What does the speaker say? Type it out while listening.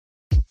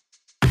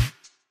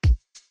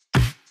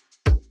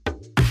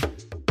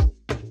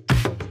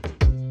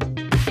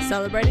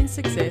celebrating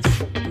success,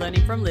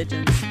 learning from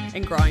legends,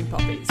 and growing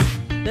poppies.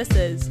 This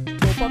is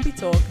Tall Poppy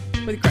Talk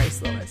with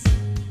Grace Lewis.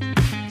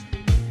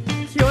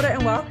 Kia ora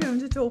and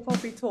welcome to Tall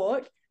Poppy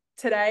Talk.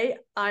 Today,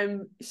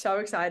 I'm so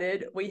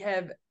excited. We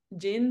have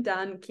Jennifer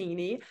Dunne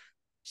Keeney.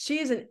 She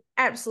is an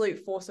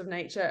absolute force of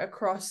nature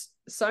across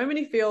so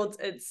many fields.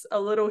 It's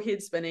a little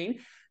head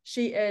spinning.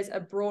 She is a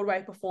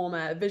Broadway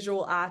performer,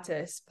 visual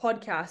artist,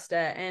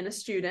 podcaster, and a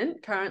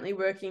student currently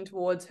working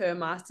towards her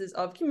Masters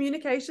of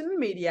Communication and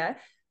Media.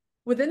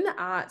 Within the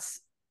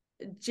arts,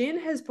 Jenn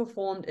has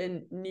performed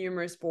in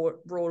numerous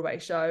Broadway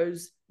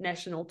shows,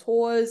 national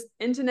tours,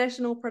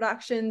 international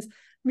productions,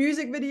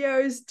 music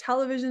videos,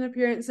 television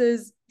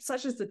appearances,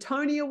 such as the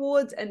Tony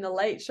Awards and The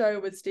Late Show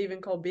with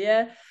Stephen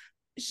Colbert.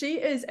 She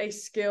is a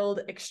skilled,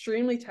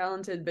 extremely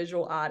talented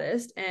visual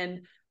artist,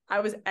 and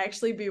I was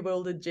actually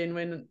bewildered, Jenn,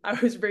 when I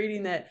was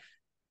reading that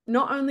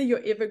not only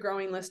your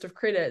ever-growing list of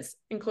credits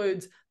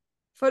includes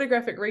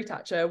photographic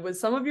retoucher, with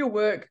some of your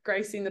work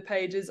gracing the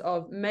pages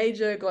of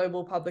major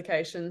global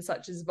publications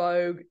such as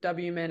Vogue,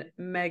 W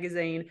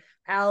Magazine,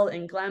 Elle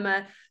and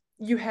Glamor.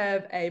 You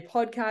have a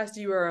podcast,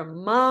 you are a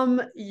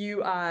mum,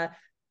 you are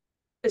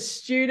a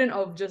student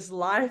of just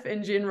life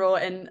in general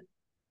and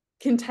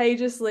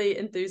contagiously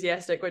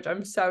enthusiastic, which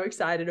I'm so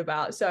excited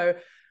about. So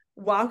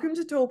welcome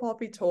to Tall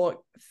Poppy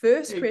Talk.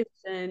 First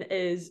question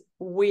is,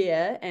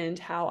 where and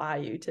how are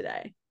you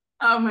today?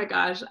 Oh my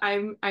gosh,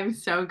 I'm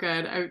so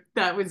good.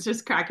 That was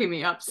just cracking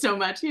me up so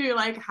much. You're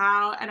like,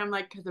 how? And I'm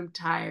like, because I'm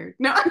tired.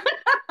 No.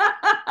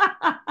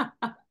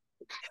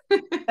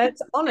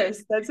 That's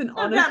honest. That's an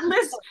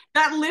honest.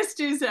 That list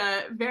is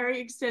a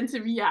very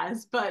extensive,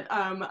 yes. But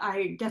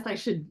I guess I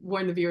should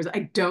warn the viewers,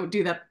 I don't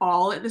do that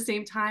all at the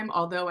same time,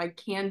 although I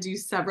can do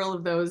several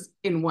of those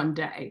in one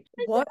day.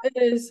 What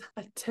is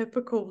a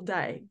typical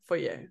day for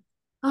you?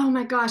 Oh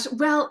my gosh.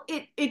 Well,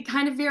 it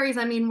kind of varies.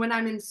 I mean, when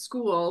I'm in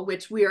school,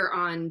 which we are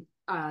on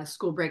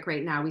school break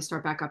right now, we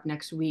start back up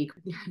next week.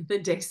 The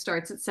day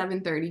starts at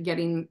 7:30,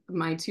 getting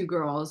my two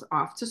girls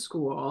off to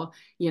school,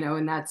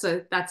 and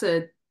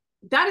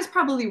that is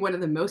probably one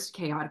of the most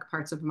chaotic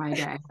parts of my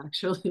day,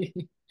 actually.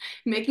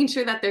 Making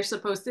sure that they're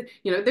supposed to,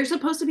 they're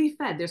supposed to be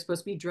fed, they're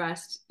supposed to be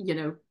dressed,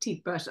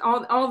 teeth brushed,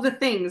 all the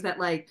things that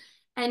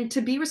and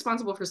to be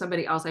responsible for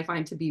somebody else, I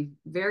find to be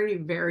very,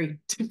 very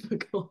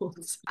difficult.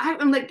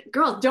 I'm like,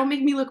 girls, don't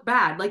make me look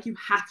bad. Like, you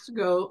have to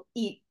go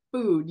eat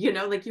food, you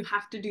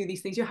have to do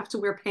these things. You have to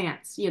wear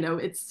pants,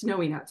 it's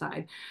snowing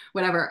outside,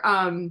 whatever.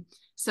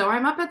 So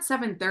I'm up at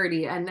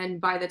 7:30, and then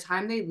by the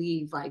time they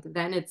leave,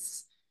 then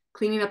it's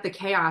cleaning up the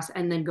chaos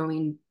and then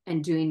going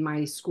and doing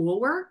my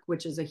schoolwork,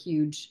 which is a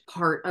huge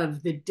part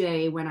of the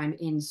day when I'm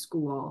in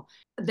school.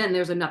 Then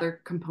there's another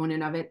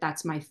component of it.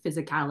 That's my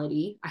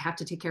physicality. I have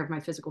to take care of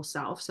my physical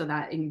self. So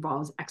that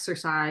involves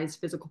exercise,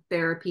 physical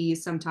therapy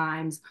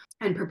sometimes,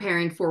 and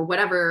preparing for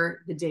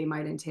whatever the day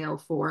might entail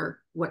for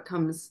what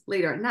comes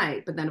later at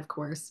night. But then, of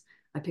course,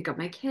 I pick up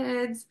my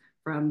kids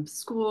from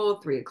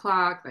school,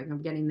 3:00.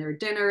 I'm getting their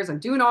dinners. I'm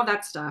doing all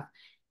that stuff.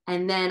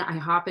 And then I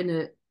hop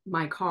into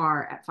my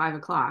car at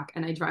 5:00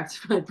 and I drive to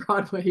my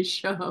Broadway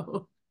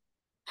show.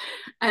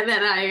 And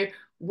then I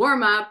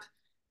warm up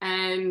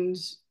and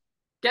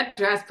get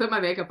dressed, put my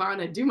makeup on,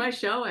 I do my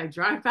show, I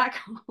drive back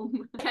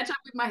home, catch up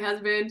with my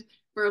husband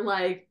for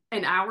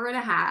an hour and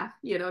a half.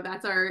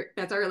 That's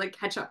our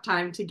catch up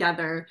time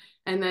together.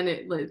 And then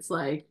it's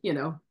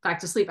back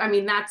to sleep. I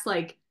mean, that's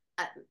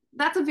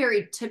a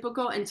very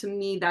typical, and to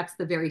me, that's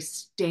the very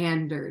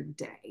standard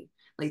day.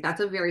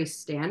 That's a very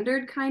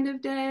standard kind of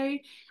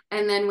day.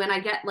 And then when I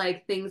get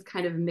things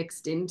kind of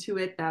mixed into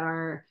it that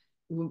are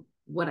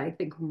what I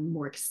think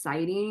more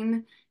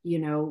exciting,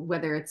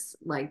 whether it's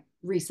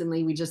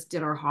recently we just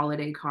did our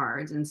holiday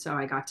cards. And so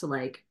I got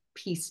to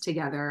piece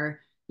together,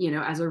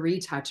 as a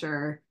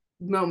retoucher,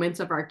 moments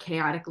of our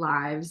chaotic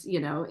lives,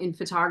 in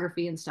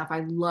photography and stuff. I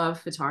love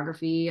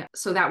photography.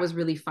 So that was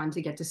really fun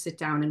to get to sit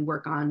down and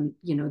work on,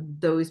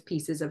 those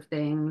pieces of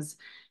things.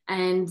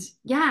 And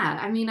yeah,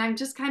 I mean, I'm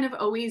just kind of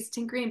always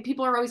tinkering.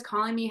 People are always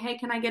calling me, hey,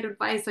 can I get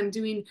advice?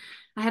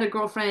 I had a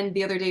girlfriend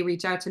the other day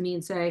reach out to me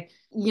and say,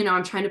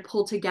 I'm trying to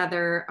pull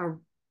together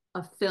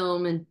a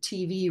film and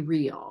TV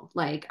reel,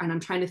 and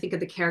I'm trying to think of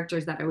the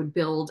characters that I would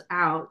build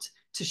out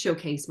to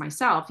showcase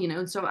myself,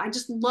 and so I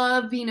just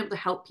love being able to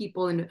help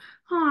people and,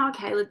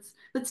 okay,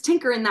 let's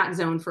tinker in that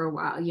zone for a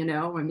while, I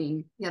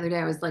mean, the other day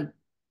I was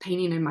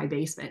painting in my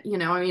basement,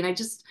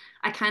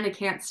 I kind of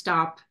can't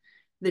stop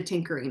the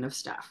tinkering of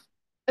stuff.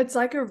 It's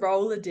like a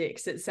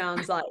Rolodex, it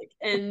sounds like.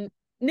 And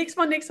next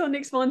one.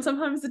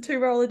 Sometimes the two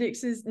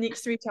Rolodexes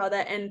next to each other.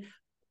 And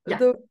yeah.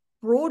 The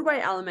Broadway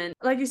element,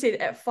 like you said,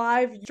 at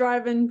 5, you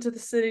drive into the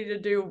city to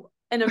do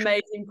an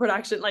amazing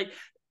production,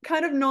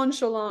 kind of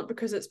nonchalant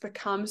because it's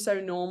become so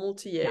normal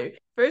to you. Yeah.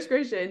 First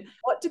question,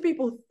 what do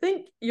people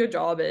think your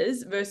job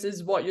is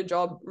versus what your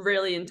job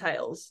really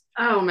entails?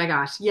 Oh my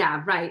gosh.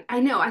 Yeah, right. I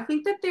know. I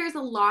think that there's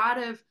a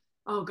lot of,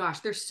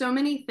 there's so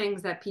many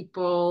things that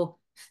people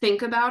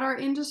think about our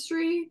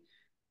industry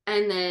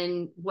and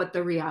then what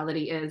the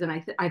reality is. And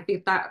I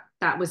think that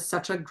that was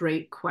such a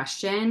great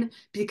question,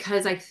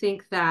 because I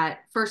think that,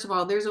 first of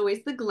all, there's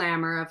always the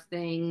glamour of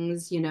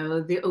things, you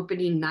know, the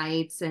opening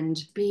nights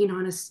and being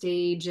on a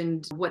stage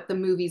and what the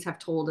movies have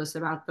told us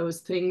about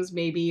those things,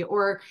 maybe.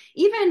 Or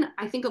even,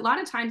 I think a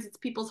lot of times it's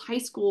people's high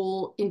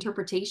school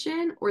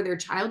interpretation or their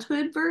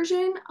childhood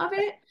version of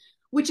it,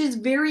 which is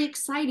very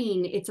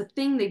exciting. It's a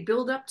thing they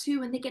build up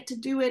to and they get to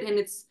do it.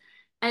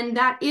 And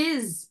that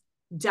is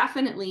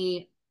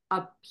definitely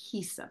a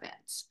piece of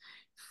it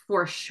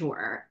for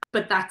sure.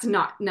 But that's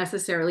not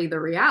necessarily the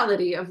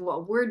reality of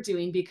what we're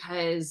doing,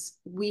 because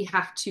we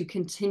have to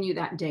continue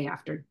that day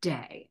after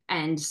day.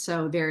 And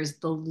so there's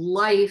the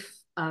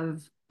life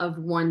of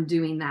one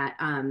doing that.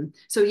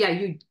 So yeah,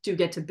 you do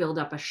get to build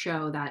up a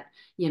show that,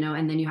 you know,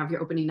 and then you have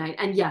your opening night.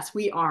 And yes,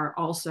 we are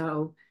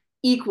also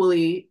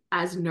equally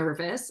as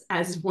nervous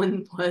as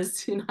one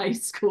was in high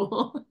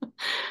school.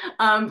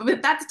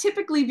 But that's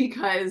typically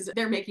because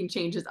they're making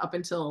changes up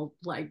until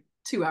like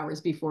 2 hours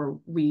before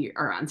we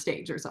are on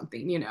stage or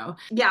something, you know.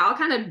 Yeah, I'll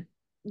kind of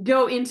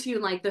go into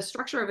like the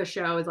structure of a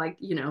show is like,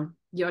 you know,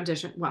 the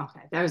audition. Well,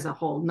 okay, there's a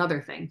whole nother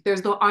thing.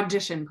 There's the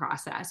audition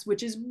process,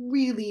 which is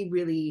really,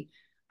 really,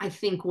 I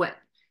think, what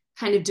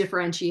kind of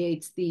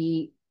differentiates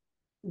the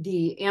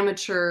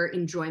amateur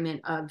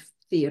enjoyment of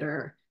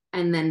theater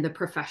and then the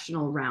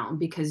professional realm,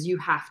 because you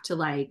have to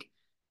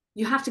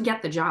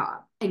get the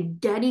job, and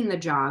getting the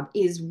job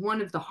is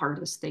one of the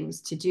hardest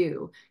things to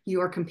do.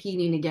 You are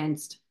competing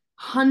against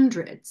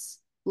hundreds.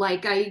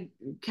 Like, I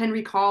can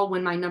recall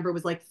when my number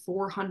was like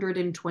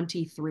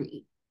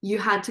 423. You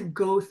had to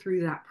go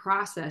through that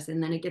process,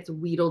 and then it gets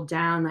wheedled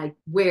down, like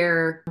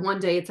where one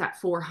day it's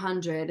at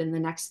 400 and the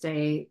next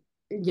day,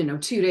 you know,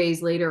 2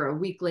 days later, a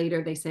week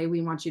later, they say,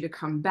 we want you to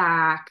come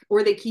back,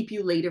 or they keep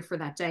you later for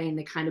that day, and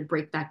they kind of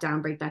break that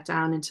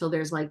down until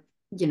there's like,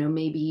 you know,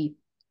 maybe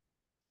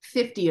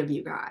 50 of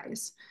you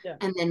guys. Yeah.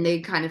 And then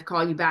they kind of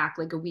call you back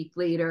like a week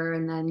later,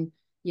 and then,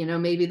 you know,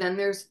 maybe then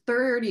there's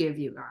 30 of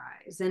you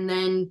guys, and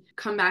then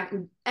come back.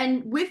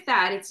 And with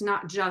that, it's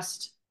not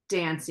just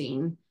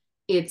dancing.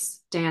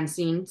 It's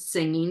dancing,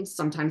 singing.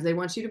 Sometimes they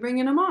want you to bring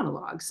in a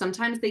monologue.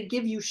 Sometimes they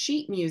give you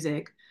sheet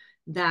music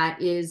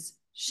that is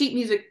sheet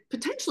music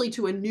potentially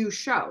to a new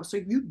show. So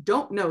you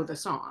don't know the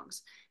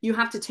songs. You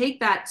have to take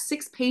that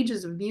 6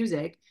 pages of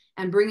music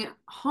and bring it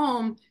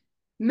home,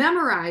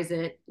 memorize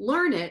it,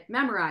 learn it,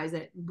 memorize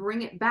it,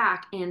 bring it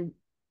back, and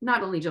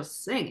not only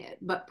just sing it,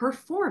 but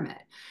perform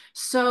it.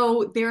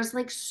 So there's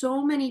like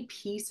so many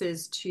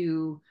pieces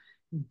to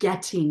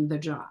getting the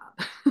job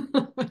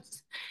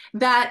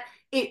that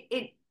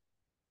it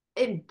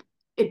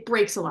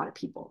breaks a lot of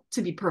people,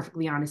 to be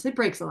perfectly honest. It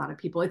breaks a lot of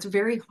people. It's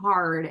very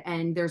hard,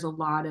 and there's a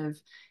lot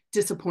of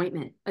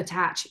disappointment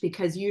attached,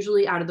 because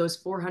usually out of those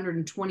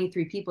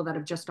 423 people that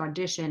have just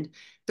auditioned,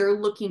 they're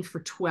looking for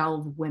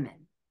 12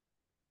 women,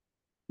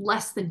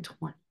 less than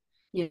 20,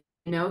 you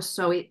know?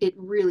 So it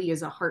really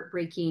is a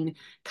heartbreaking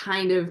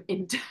kind of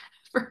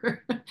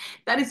endeavor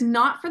that is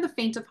not for the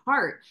faint of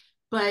heart,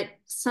 but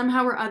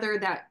somehow or other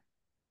that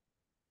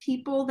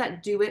people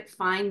that do it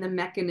find the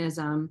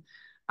mechanism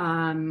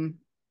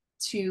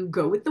to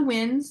go with the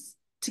winds,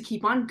 to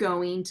keep on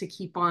going, to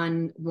keep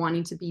on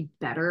wanting to be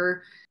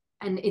better.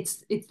 And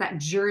it's that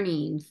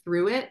journeying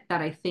through it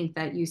that I think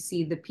that you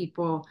see the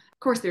people. Of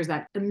course, there's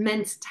that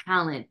immense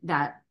talent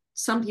that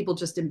some people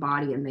just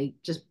embody, and they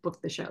just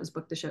book the shows.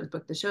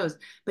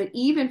 But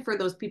even for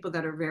those people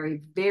that are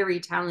very, very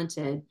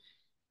talented,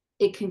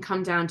 it can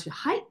come down to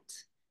height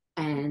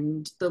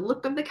and the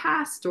look of the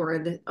cast,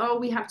 or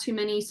we have too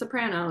many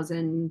sopranos,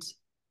 and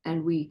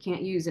we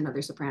can't use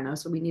another soprano,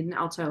 so we need an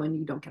alto, and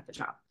you don't get the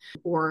job.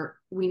 Or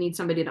we need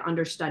somebody to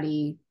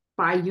understudy.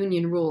 By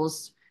union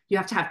rules, you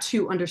have to have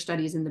 2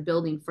 understudies in the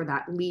building for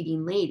that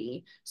leading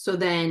lady. So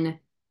then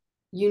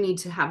you need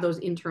to have those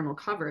internal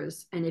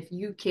covers. And if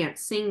you can't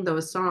sing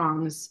those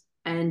songs,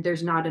 and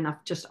there's not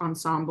enough just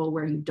ensemble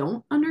where you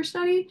don't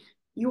understudy,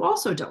 you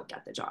also don't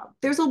get the job.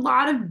 There's a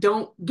lot of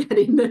don't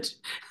getting there's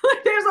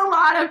a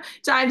lot of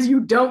times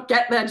you don't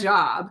get the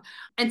job.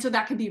 And so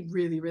that can be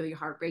really, really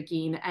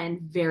heartbreaking and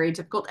very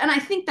difficult. And I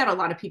think that a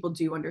lot of people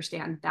do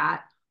understand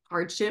that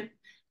hardship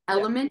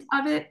element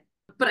of it.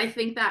 But I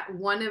think that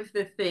one of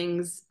the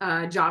things,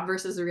 job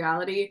versus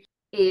reality,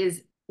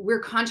 is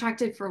we're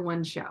contracted for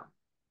one show.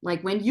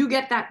 Like, when you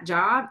get that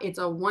job, it's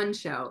a one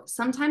show.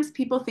 Sometimes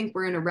people think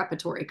we're in a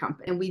repertory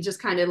company, and we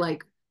just kind of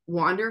like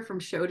wander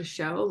from show to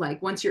show.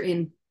 Like, once you're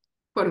in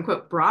quote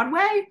unquote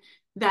Broadway,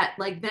 that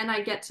like then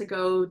I get to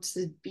go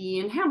to be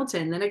in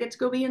Hamilton, then I get to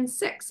go be in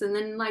Six, and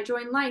then I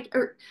join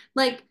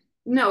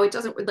no, it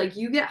doesn't. Like,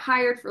 you get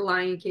hired for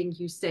Lion King,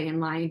 you stay in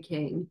Lion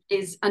King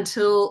is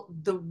until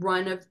the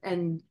run of,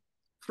 and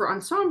for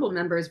ensemble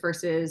members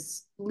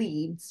versus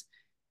leads,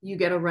 you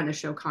get a run a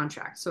show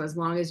contract. So as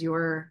long as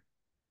the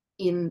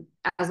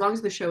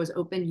show is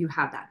open, you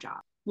have that job.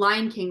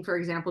 Lion King, for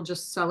example,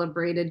 just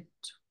celebrated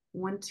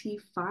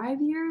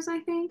 25 years, I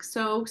think.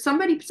 So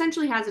somebody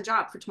potentially has a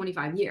job for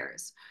 25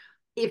 years.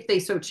 if they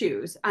so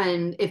choose,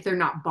 and if they're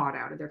not bought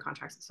out of their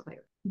contracts and stuff like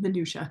that.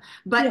 Minutia.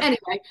 But Yeah.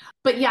 anyway,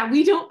 but yeah,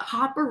 we don't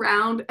hop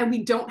around and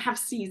we don't have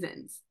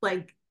seasons.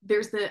 Like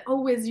there's the,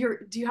 oh,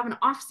 do you have an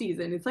off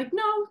season? It's like,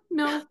 no,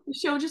 the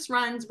show just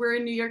runs. We're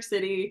in New York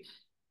City,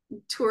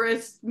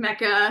 tourist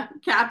Mecca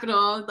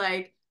capital.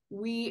 Like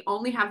we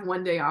only have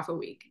one day off a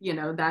week.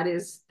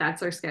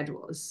 That's our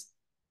schedule, is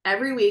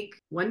every week,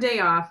 one day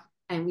off,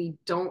 and we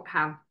don't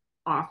have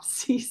off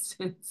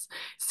seasons.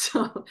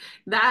 So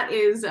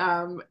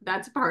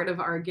that's part of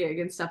our gig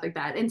and stuff like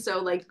that. And so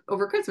like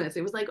over Christmas,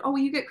 it was like, oh,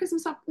 you get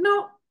Christmas off.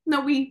 No,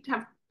 we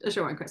have a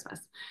show on Christmas.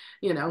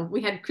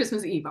 We had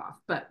Christmas Eve off,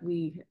 but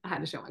we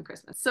had a show on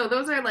Christmas. So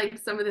those are like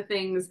some of the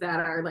things that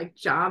are like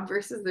job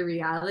versus the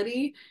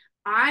reality.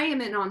 I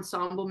am an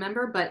ensemble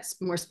member, but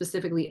more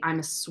specifically, I'm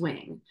a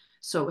swing.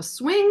 So a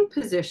swing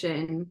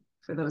position,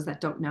 for those that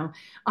don't know,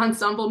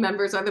 ensemble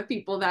members are the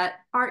people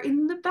that are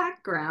in the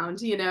background,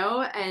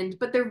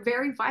 but they're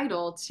very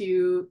vital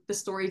to the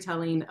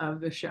storytelling of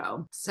the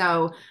show.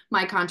 So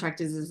my contract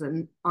is as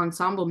an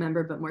ensemble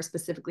member, but more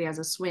specifically as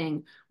a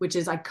swing, which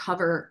is I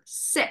cover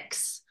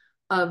 6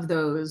 of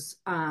those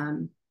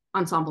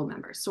ensemble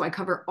members. So I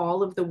cover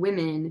all of the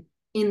women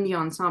in the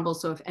ensemble.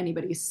 So if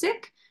anybody's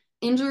sick,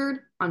 injured,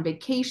 on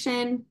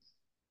vacation,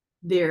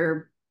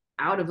 they're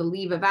out of a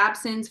leave of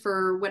absence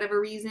for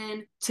whatever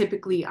reason,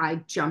 typically I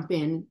jump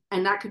in,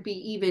 and that could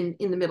be even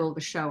in the middle of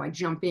a show. I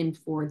jump in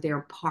for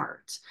their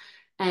part.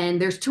 And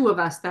there's 2 of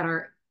us that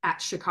are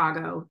at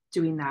Chicago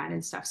doing that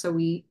and stuff. So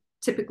we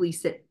typically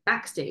sit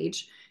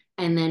backstage,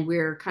 and then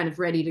we're kind of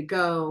ready to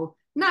go,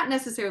 not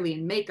necessarily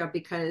in makeup,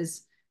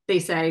 because they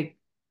say,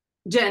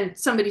 Jen,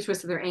 somebody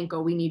twisted their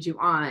ankle, we need you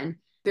on.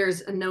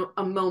 There's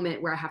a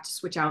moment where I have to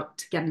switch out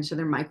to get into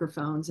their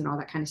microphones and all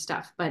that kind of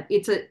stuff. But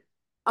it's a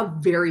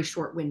very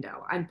short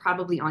window. I'm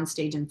probably on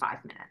stage in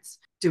 5 minutes.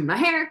 Do my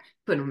hair,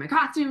 put on my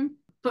costume,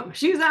 put my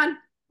shoes on,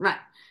 run.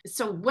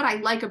 So what I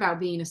like about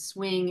being a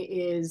swing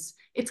is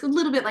it's a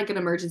little bit like an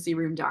emergency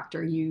room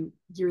doctor.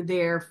 You're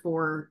there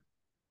for,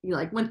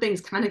 like when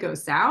things kind of go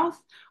south,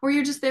 or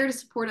you're just there to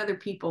support other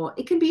people.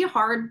 It can be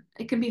hard.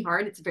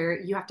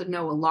 You have to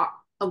know a lot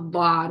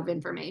of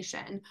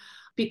information,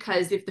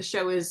 because if the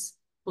show is,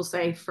 we'll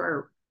say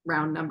for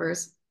round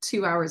numbers,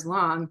 2 hours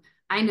long,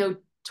 I know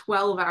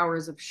 12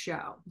 hours of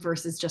show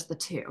versus just the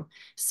 2.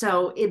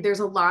 So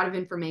there's a lot of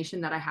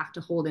information that I have to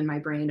hold in my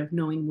brain, of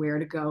knowing where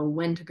to go,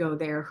 when to go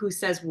there, who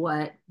says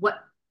what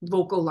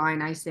vocal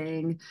line I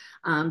sing.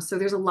 So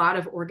there's a lot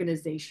of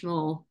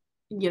organizational,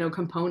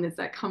 components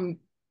that come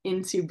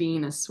into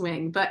being a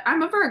swing, but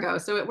I'm a Virgo,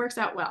 so it works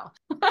out well.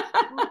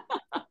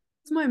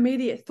 My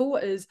immediate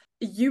thought is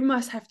you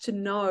must have to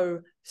know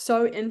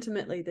so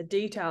intimately the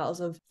details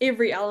of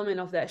every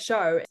element of that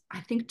show. I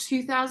think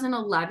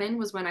 2011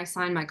 was when I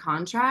signed my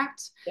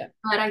contract. Yeah.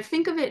 But I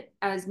think of it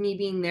as me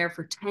being there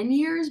for 10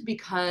 years,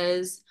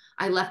 because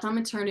I left on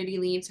maternity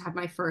leave to have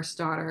my first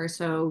daughter.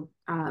 So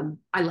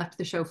I left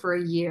the show for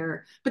a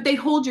year, but they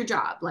hold your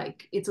job,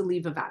 like it's a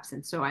leave of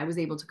absence. So I was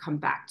able to come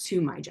back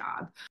to my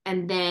job.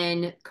 And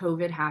then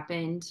COVID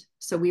happened.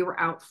 So we were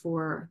out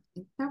for, I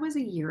think that was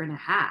a year and a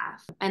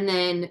half. And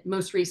then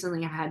most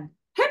recently I had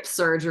hip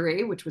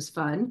surgery, which was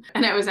fun.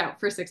 And I was out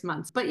for 6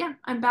 months. But yeah,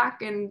 I'm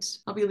back, and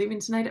I'll be leaving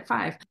tonight at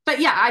 5.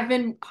 But yeah, I've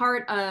been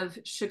part of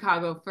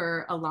Chicago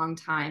for a long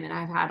time, and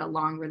I've had a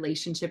long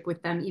relationship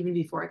with them even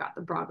before I got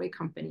the Broadway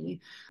company,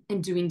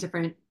 and doing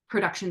different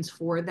productions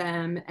for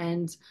them.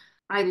 And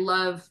I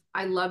love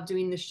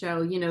doing the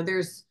show.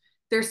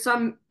 There's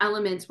some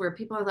elements where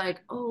people are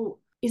like, oh,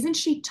 isn't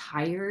she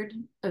tired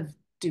of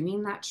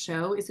doing that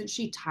show? Isn't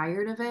she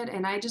tired of it?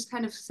 And I just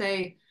kind of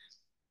say,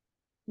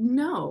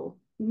 no,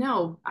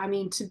 I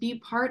mean, to be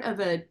part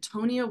of a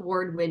Tony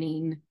Award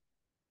winning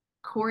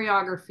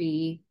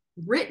choreography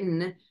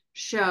written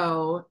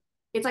show,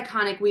 it's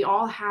iconic. We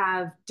all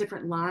have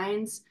different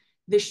lines.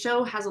 The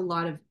show has a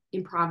lot of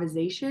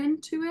improvisation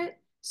to it.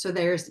 So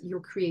your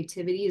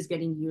creativity is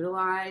getting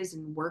utilized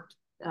and worked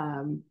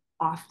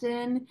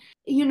often.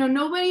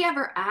 Nobody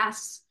ever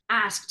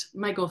asked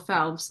Michael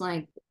Phelps,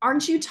 like,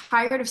 aren't you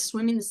tired of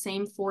swimming the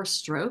same 4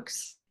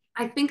 strokes?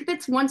 I think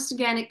that's, once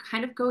again, it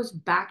kind of goes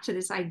back to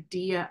this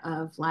idea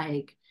of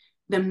like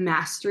the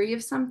mastery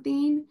of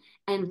something,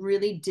 and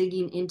really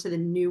digging into the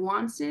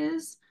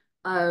nuances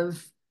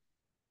of,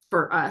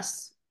 for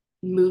us,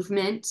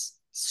 movement,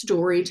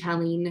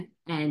 storytelling,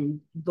 and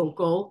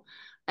vocal.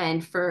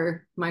 And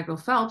for Michael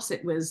Phelps,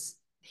 it was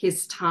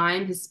his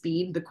time, his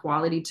speed, the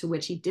quality to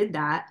which he did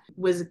that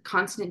was a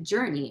constant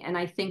journey. And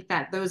I think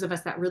that those of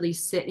us that really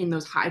sit in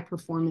those high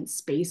performance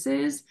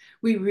spaces,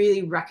 we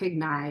really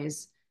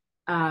recognize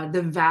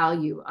the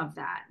value of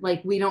that.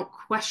 Like, we don't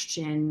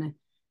question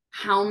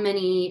how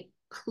many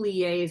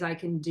plies I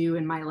can do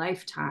in my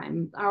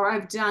lifetime, or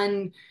I've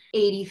done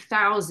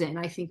 80,000.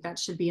 I think that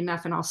should be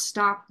enough, and I'll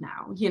stop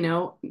now.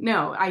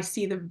 No, I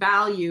see the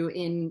value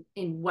in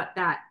what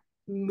that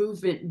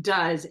movement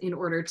does in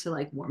order to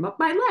like warm up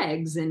my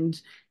legs and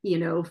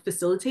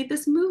facilitate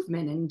this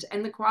movement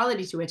and the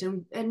quality to it.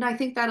 And I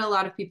think that a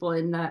lot of people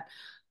in that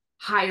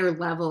higher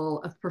level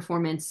of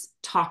performance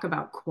talk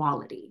about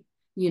quality,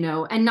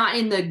 and not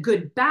in the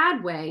good,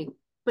 bad way,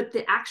 but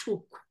the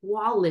actual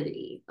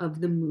quality of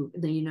the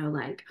movie,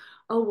 like,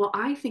 oh, well,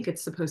 I think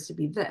it's supposed to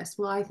be this.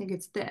 Well, I think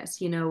it's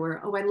this,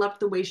 or, oh, I loved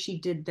the way she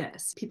did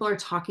this. People are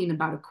talking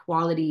about a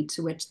quality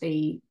to which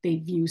they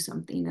view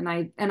something.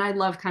 And I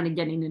love kind of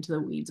getting into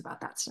the weeds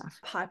about that stuff.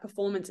 High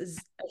performance is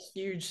a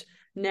huge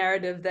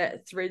narrative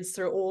that threads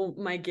through all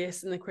my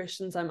guests and the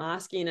questions I'm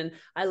asking. And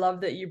I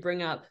love that you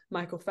bring up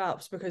Michael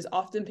Phelps, because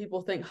often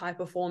people think high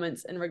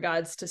performance in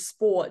regards to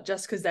sport,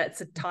 just because that's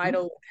a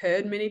title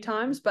heard many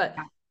times, but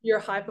you're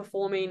high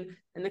performing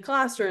in the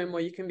classroom, or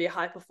you can be a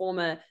high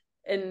performer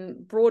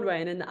in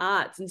Broadway and in the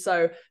arts. And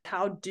so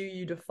how do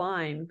you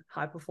define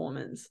high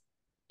performance?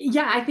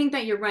 Yeah, I think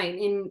that you're right.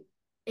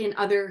 In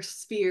other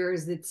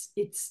spheres,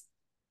 it's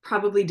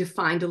probably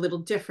defined a little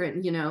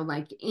different,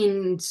 like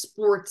in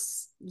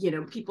sports,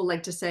 people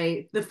like to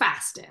say the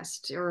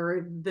fastest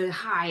or the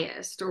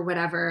highest or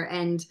whatever.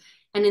 And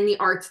in the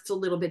arts, it's a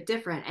little bit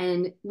different.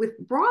 And with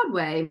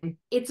Broadway,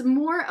 it's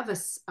more of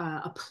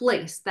a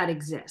place that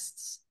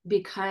exists,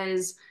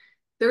 because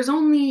there's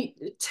only,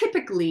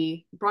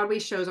 typically, Broadway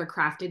shows are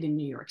crafted in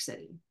New York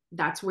City.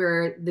 That's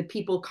where the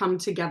people come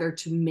together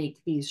to make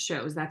these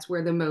shows. That's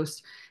where the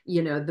most,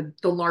 the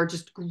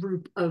largest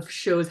group of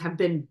shows have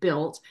been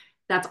built.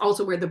 That's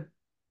also where the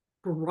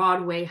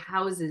Broadway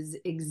houses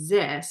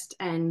exist.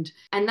 And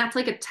that's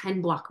like a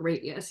 10-block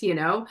radius,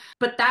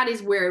 but that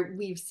is where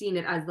we've seen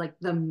it as like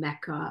the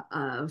mecca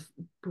of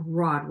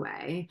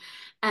Broadway.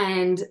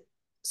 And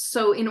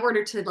so in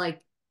order to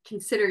like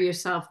consider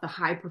yourself the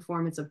high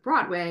performance of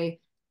Broadway,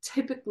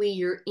 typically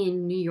you're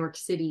in New York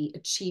City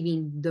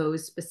achieving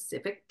those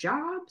specific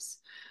jobs.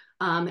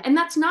 And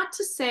that's not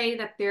to say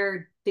that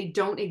they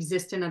don't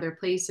exist in other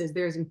places.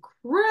 There's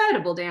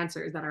incredible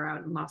dancers that are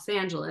out in Los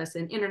Angeles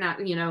and internet,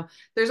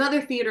 there's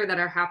other theater that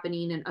are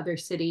happening in other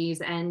cities.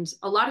 And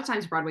a lot of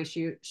times Broadway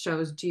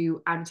shows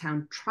do out of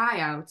town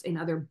tryouts in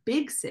other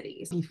big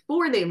cities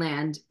before they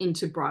land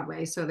into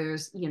Broadway. So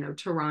there's,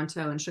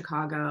 Toronto and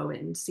Chicago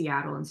and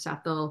Seattle and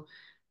stuff.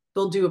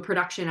 They'll do a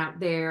production out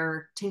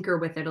there, tinker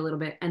with it a little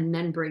bit, and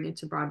then bring it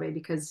to Broadway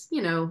because,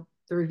 the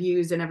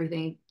reviews and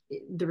everything,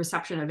 the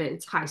reception of it,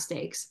 it's high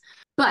stakes.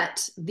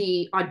 But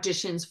the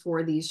auditions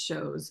for these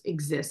shows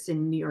exist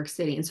in New York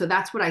City. And so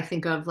that's what I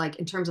think of, like,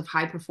 in terms of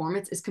high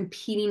performance, is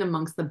competing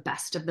amongst the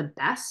best of the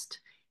best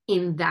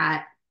in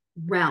that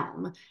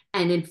realm.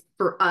 And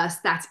for us,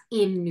 that's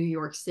in New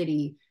York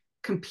City,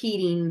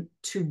 competing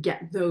to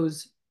get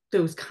those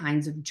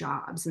kinds of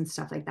jobs and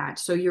stuff like that.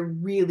 So you're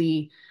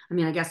really,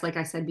 I guess, like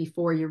I said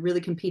before, you're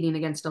really competing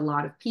against a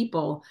lot of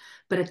people.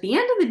 But at the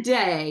end of the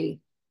day,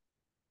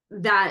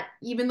 that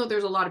even though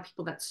there's a lot of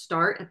people that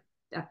start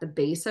at the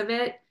base of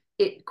it,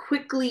 it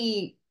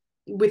quickly,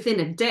 within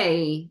a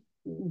day,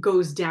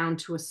 goes down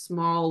to a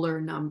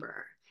smaller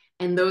number.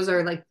 And those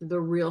are like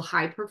the real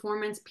high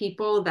performance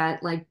people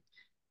that, like,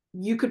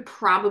 you could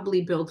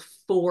probably build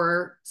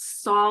 4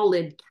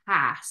 solid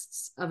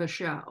casts of a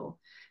show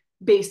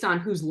based on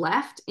who's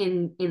left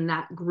in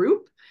that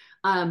group.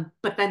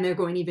 But then they're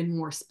going even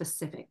more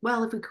specific.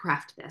 Well, if we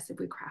craft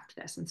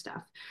this and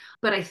stuff.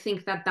 But I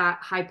think that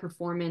high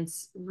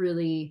performance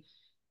really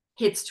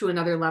hits to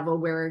another level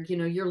where,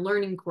 you're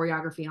learning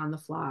choreography on the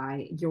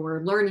fly,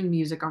 you're learning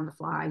music on the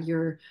fly,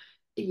 you're,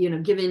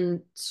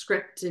 given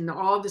script and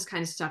all of this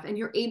kind of stuff, and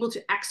you're able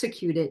to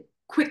execute it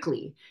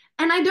quickly.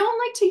 And I don't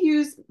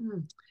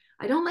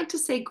like to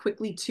say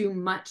quickly too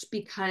much,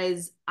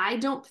 because I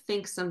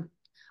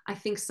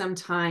think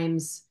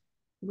sometimes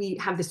we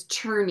have this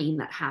churning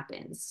that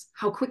happens.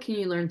 How quick can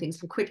you learn things?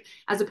 How quick,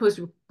 as opposed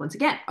to, once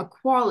again, a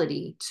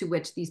quality to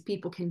which these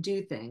people can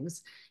do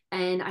things.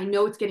 And I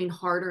know it's getting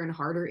harder and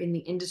harder in the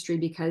industry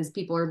because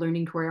people are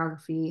learning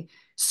choreography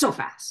so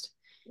fast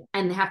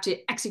and they have to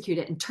execute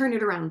it and turn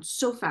it around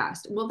so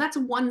fast. Well, that's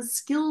one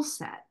skill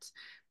set,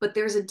 but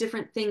there's a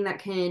different thing that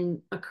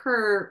can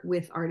occur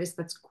with artists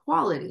that's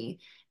quality.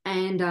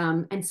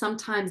 And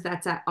sometimes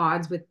that's at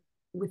odds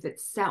with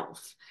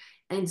itself.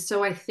 And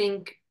so I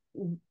think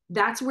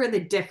that's where the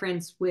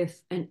difference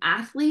with an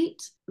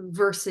athlete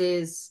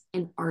versus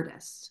an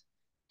artist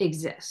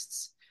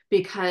exists,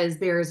 because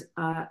there's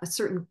a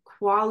certain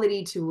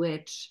quality to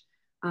which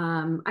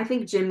I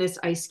think gymnasts,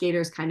 ice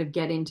skaters kind of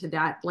get into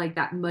that, like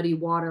that muddy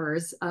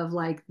waters of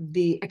like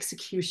the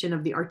execution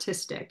of the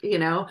artistic,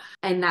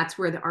 and that's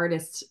where the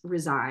artists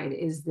reside,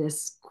 is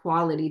this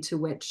quality to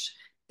which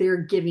they're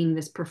giving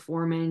this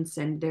performance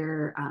and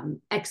they're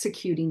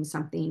executing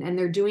something, and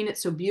they're doing it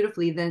so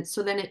beautifully. Then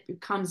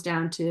it comes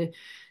down to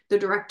the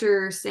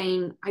director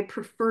saying, I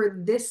prefer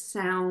this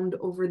sound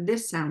over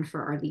this sound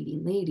for our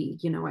leading lady.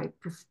 I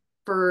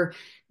prefer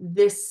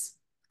this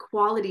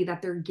quality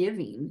that they're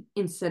giving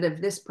instead of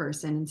this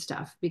person and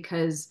stuff.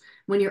 Because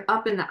when you're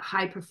up in that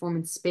high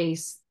performance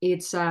space,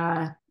 it's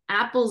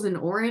apples and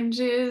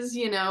oranges,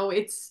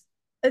 it's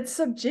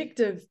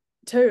subjective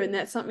too. And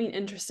that's something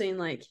interesting,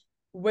 like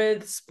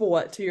with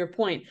sport, to your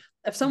point,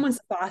 if someone's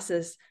the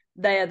fastest,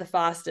 they are the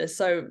fastest.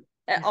 So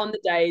on the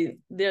day,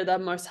 they're the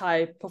most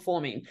high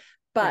performing.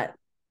 But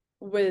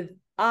with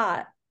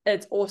art,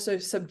 it's also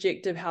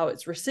subjective how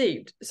it's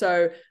received.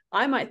 So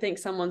I might think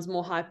someone's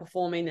more high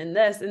performing in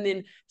this. And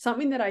then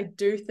something that I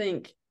do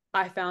think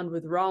I found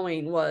with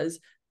rowing was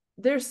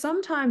there's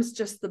sometimes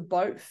just the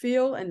boat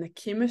feel and the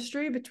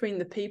chemistry between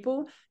the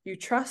people. You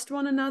trust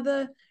one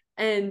another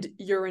and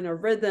you're in a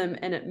rhythm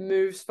and it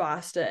moves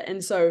faster.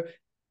 And so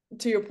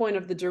to your point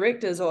of the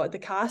directors or the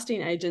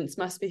casting agents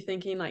must be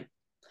thinking like,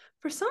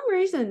 for some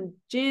reason,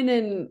 Jenn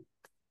and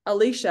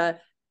Alicia,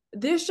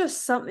 there's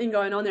just something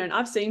going on there. And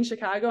I've seen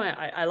Chicago and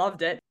I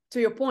loved it. To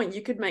your point,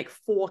 you could make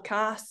 4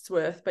 casts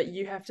worth, but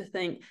you have to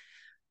think,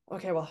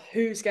 okay, well,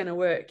 who's going to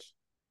work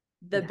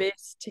the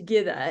best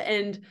together?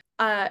 And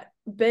a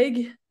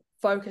big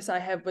focus I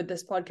have with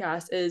this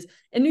podcast is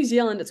in New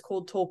Zealand, it's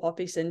called tall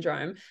poppy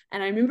syndrome.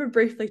 And I remember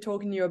briefly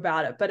talking to you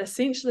about it, but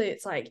essentially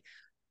it's like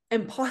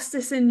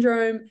imposter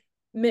syndrome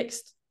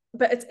mixed,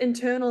 but it's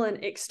internal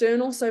and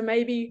external. So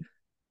maybe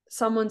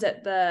someone's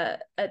at the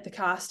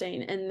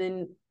casting and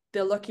then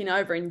they're looking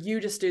over and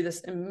you just do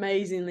this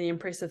amazingly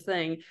impressive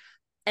thing.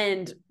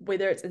 And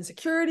whether it's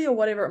insecurity or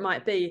whatever it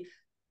might be,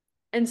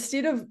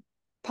 instead of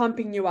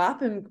pumping you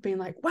up and being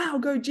like, wow,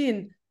 go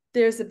Jenn,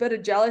 there's a bit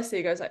of jealousy.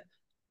 It goes like,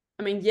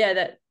 I mean, yeah,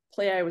 that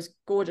Playa was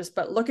gorgeous,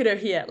 but look at her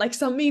here. Like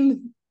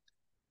something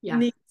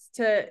needs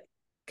to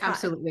cut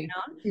absolutely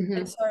down. Mm-hmm.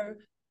 And so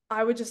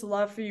I would just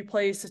love for you,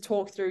 please, to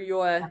talk through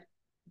your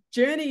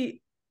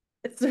journey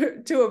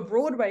to a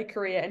Broadway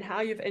career and how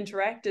you've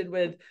interacted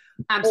with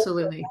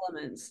absolutely all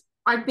elements.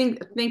 I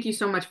think, thank you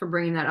so much for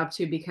bringing that up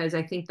too, because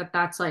I think that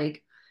that's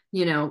like,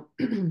 you know,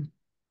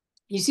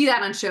 you see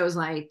that on shows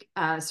like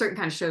certain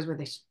kind of shows where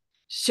they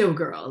show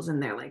girls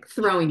and they're like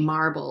throwing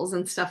marbles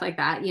and stuff like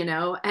that, you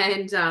know.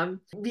 And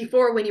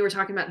before, when you were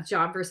talking about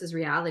job versus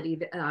reality,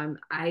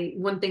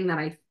 one thing that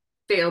I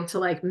failed to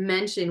like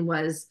mention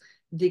was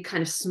the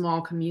kind of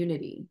small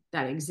community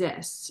that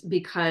exists,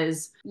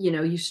 because, you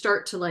know, you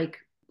start to like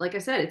I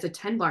said, it's a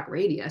 10-block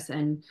radius,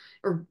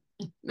 or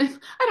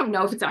I don't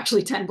know if it's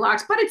actually 10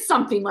 blocks, but it's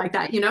something like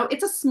that. You know,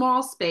 it's a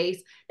small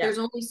space. Yeah. There's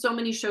only so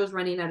many shows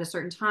running at a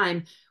certain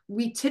time.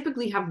 We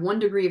typically have 1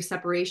 degree of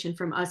separation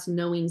from us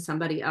knowing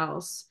somebody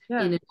else in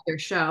another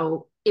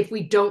show if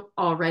we don't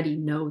already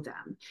know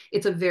them.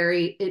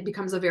 It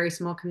becomes a very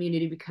small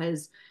community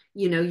because,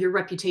 you know, your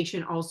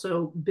reputation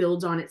also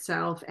builds on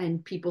itself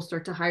and people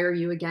start to hire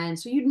you again.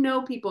 So you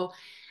know people,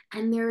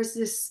 and there's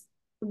this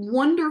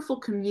wonderful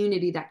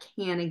community that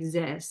can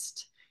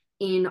exist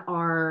in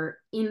our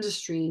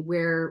industry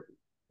where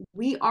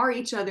we are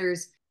each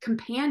other's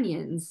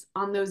companions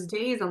on those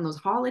days, on those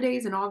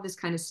holidays, and all this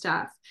kind of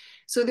stuff.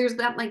 So there's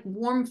that like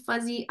warm,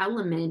 fuzzy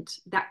element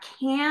that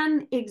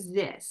can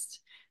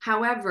exist.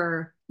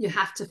 However, you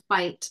have to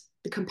fight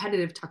the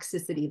competitive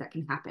toxicity that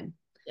can happen.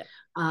 Yeah.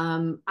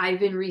 I've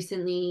been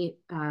recently,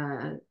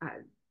 I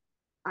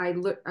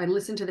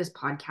listened to this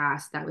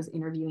podcast that was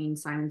interviewing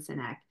Simon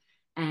Sinek,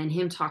 and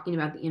him talking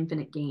about the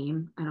infinite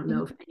game. I don't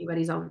know if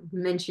anybody's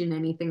mentioned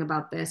anything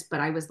about this, but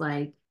I was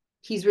like,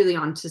 he's really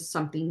onto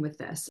something with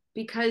this.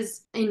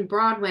 Because in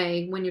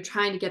Broadway, when you're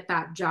trying to get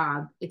that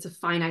job, it's a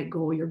finite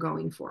goal you're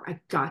going for. I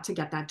got to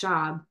get that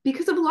job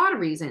because of a lot of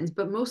reasons,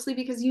 but mostly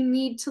because you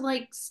need to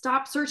like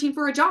stop searching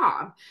for a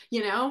job,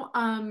 you know?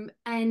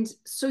 And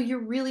so you're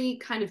really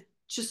kind of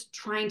just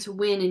trying to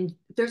win. And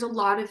there's a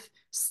lot of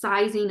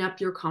sizing up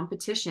your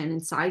competition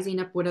and sizing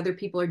up what other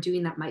people are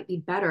doing that might be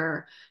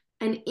better.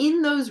 And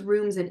in those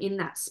rooms and in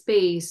that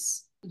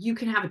space, you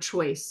can have a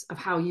choice of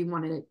how you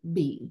want to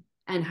be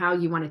and how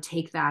you want to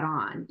take that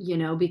on, you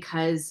know,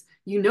 because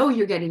you know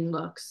you're getting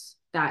looks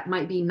that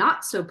might be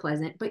not so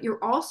pleasant, but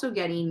you're also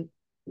getting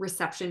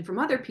reception from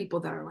other people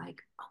that are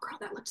like, oh girl,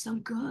 that looks so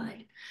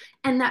good.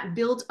 And that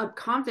builds up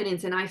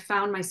confidence. And I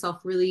found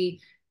myself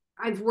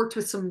I've worked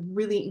with some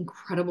really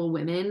incredible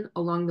women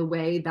along the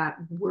way that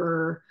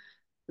were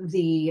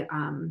the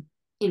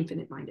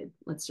infinite minded,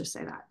 let's just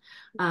say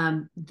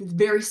that.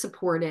 Very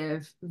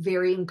supportive,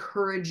 very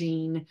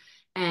encouraging.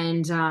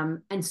 And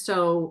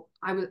so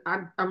I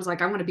was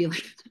like, I want to be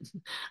like,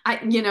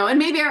 you know, and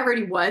maybe I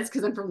already was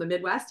because I'm from the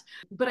Midwest,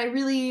 but I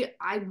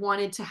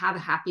wanted to have a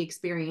happy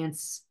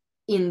experience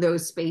in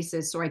those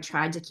spaces. So I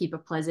tried to keep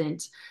it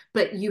pleasant,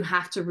 but you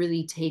have to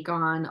really take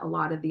on a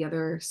lot of the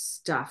other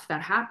stuff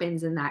that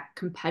happens in that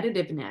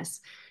competitiveness.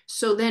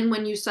 So then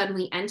when you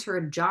suddenly enter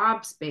a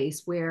job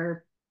space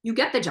where you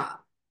get the job,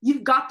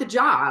 you've got the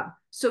job.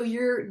 So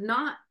you're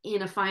not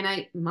in a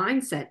finite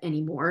mindset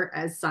anymore,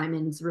 as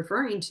Simon's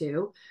referring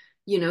to,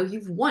 you know,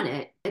 you've won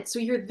it. And so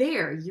you're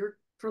there,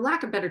 for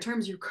lack of better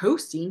terms, you're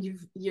coasting,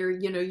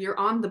 you're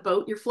on the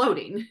boat, you're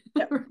floating,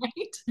 yep.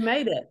 Right?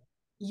 Made it.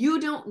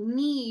 You don't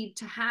need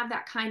to have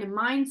that kind of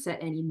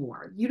mindset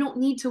anymore. You don't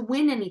need to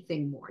win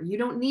anything more. You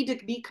don't need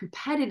to be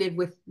competitive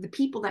with the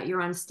people that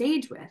you're on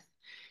stage with.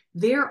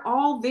 They're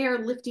all there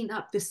lifting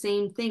up the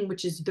same thing,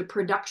 which is the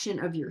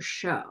production of your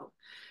show.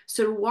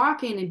 So to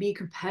walk in and be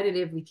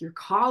competitive with your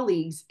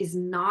colleagues is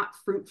not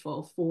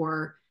fruitful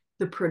for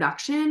the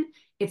production.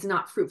 It's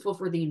not fruitful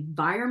for the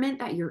environment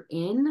that you're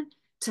in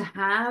to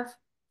have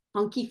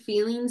funky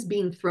feelings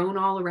being thrown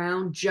all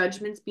around,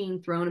 judgments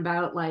being thrown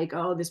about, like,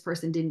 oh, this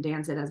person didn't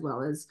dance it as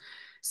well as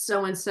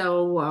so and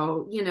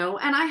so, you know,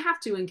 and I have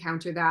to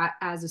encounter that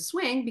as a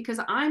swing because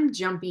I'm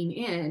jumping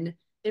in,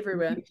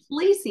 Everywhere.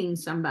 replacing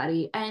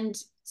somebody. And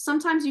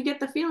sometimes you get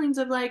the feelings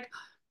of like,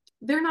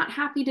 they're not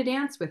happy to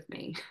dance with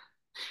me.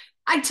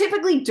 I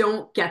typically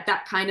don't get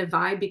that kind of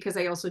vibe because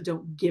I also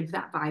don't give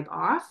that vibe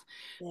off.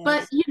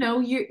 But Yes. you know,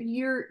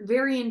 you're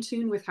very in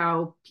tune with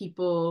how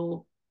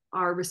people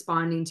are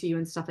responding to you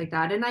and stuff like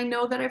that. And I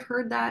know that I've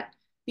heard that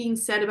being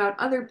said about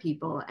other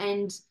people,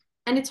 and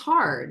it's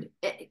hard.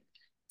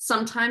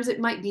 Sometimes it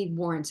might be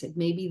warranted.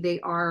 Maybe they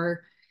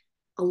are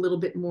a little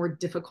bit more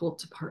difficult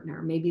to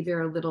partner. Maybe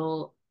they're a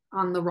little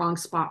on the wrong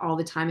spot all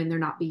the time and they're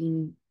not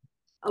being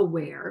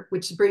aware,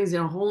 which brings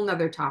in a whole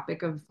nother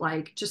topic of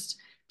like just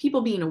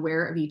people being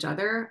aware of each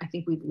other. I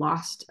think we've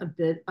lost a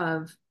bit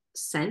of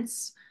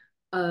sense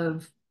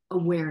of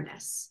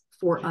awareness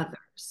for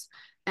others.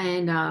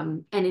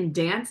 And in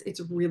dance,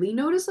 it's really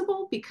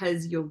noticeable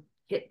because you'll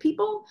hit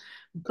people.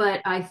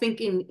 But I think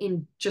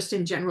in just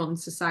in general in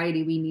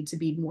society, we need to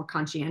be more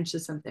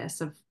conscientious of this,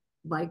 of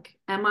like,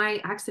 am I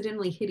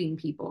accidentally hitting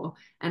people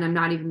and I'm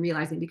not even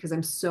realizing because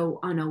I'm so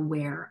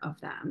unaware of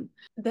them?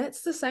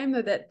 That's the same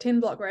though, that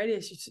 10 block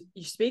radius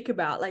you speak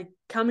about, like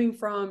coming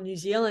from New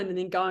Zealand and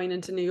then going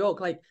into New York.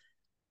 Like,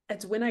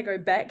 it's when I go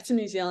back to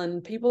New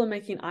Zealand, people are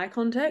making eye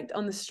contact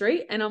on the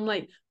street and I'm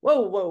like,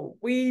 whoa,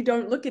 we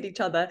don't look at each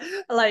other.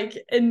 Like,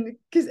 and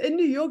because in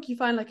New York you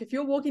find like if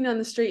you're walking down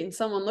the street and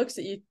someone looks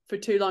at you for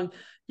too long,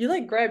 you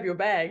like grab your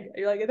bag.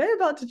 You're like, are they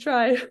about to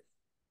try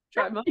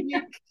my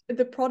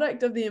the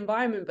product of the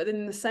environment? But then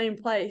in the same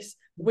place,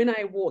 when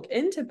I walk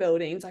into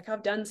buildings, like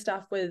I've done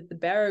stuff with the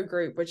Barrow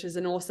Group, which is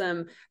an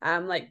awesome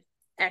like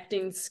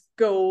acting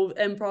school,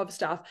 improv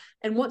stuff.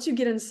 And once you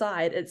get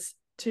inside, it's,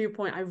 to your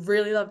point, I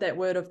really love that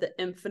word of the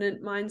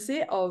infinite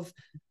mindset of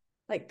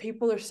like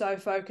people are so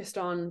focused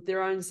on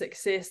their own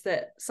success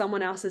that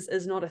someone else's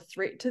is not a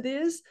threat to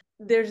theirs.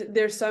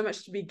 There's so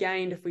much to be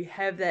gained if we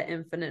have that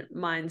infinite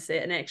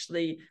mindset and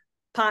actually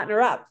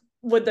partner up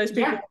with those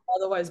people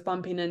otherwise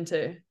bumping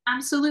into.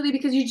 Absolutely,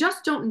 because you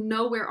just don't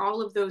know where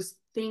all of those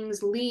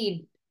things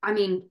lead. I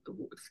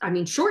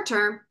mean, short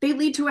term, they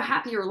lead to a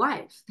happier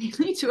life. They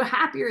lead to a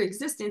happier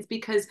existence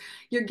because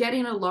you're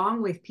getting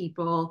along with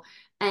people,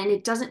 and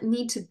it doesn't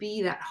need to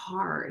be that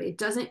hard. It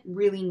doesn't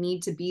really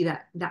need to be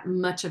that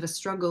much of a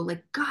struggle.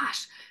 Like,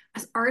 gosh,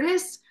 as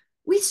artists,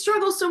 we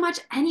struggle so much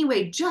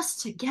anyway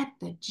just to get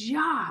the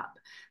job.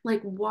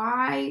 Like,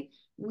 why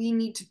we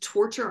need to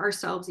torture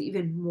ourselves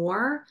even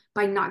more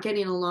by not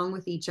getting along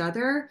with each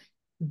other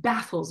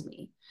baffles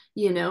me,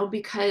 you know,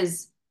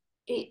 because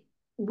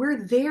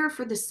we're there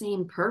for the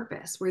same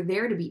purpose. We're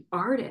there to be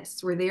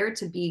artists. We're there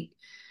to be,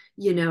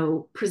 you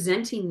know,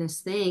 presenting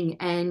this thing.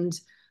 And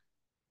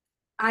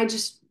I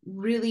just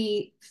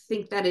really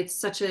think that it's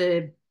such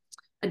a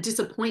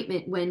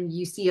disappointment when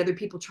you see other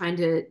people trying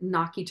to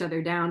knock each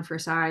other down for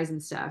size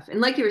and stuff.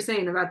 And like you were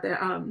saying about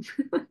the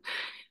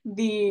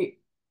the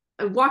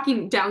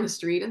walking down the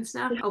street and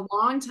stuff, a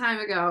long time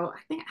ago,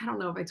 I don't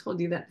know if I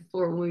told you that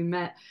before when we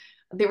met,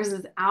 there was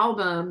this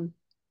album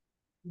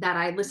that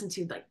I listened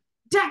to like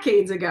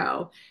decades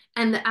ago,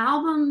 and the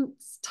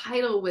album's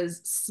title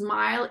was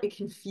Smile, It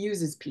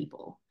Confuses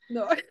People.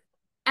 No.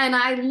 And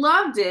I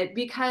loved it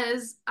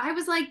because I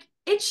was like,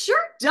 it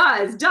sure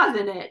does,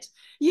 doesn't it?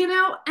 You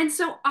know? And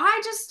so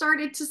I just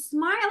started to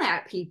smile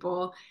at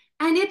people.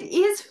 And it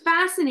is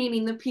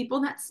fascinating, the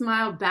people that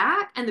smile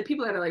back and the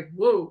people that are like,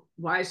 whoa,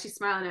 why is she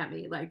smiling at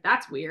me? Like,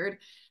 that's weird.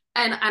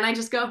 And I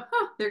just go,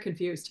 oh, they're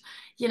confused,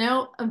 you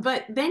know?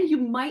 But then you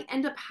might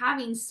end up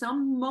having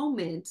some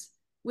moment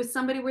with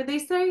somebody where they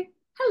say,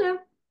 hello,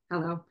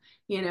 hello,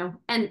 you know?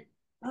 And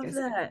like I Love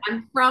said, that.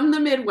 I'm from the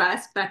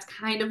Midwest. That's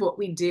kind of what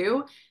we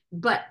do.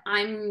 But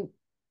I'm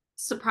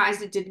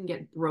surprised it didn't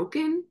get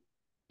broken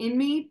in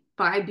me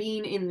by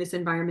being in this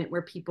environment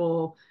where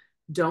people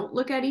don't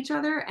look at each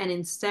other. And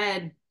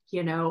instead,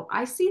 you know,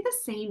 I see the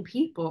same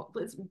people.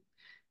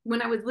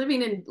 When I was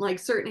living in like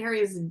certain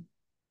areas,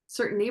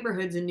 certain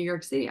neighborhoods in New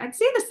York City, I'd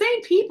see the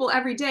same people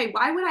every day.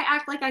 Why would I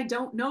act like I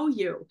don't know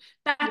you?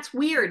 That's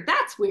weird.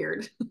 That's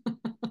weird.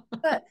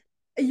 But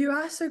you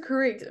are so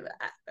correct.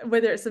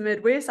 Whether it's the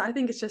Midwest, I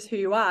think it's just who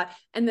you are.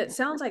 And that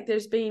sounds like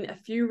there's been a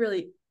few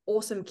really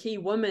awesome key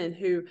women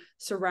who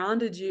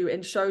surrounded you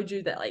and showed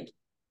you that like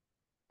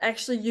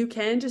actually you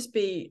can just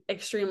be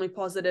extremely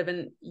positive,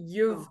 and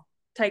you've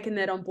taken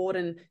that on board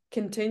and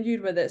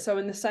continued with it. So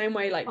in the same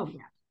way, like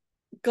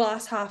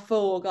glass half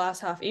full or glass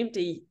half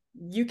empty,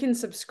 you can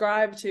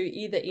subscribe to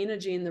either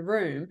energy in the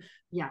room.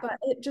 Yeah. But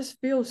it just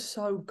feels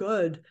so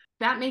good.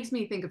 That makes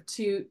me think of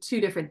two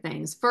different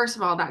things. First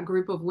of all, that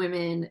group of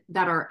women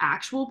that are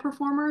actual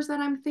performers that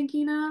I'm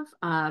thinking of,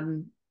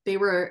 they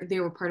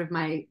were part of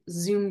my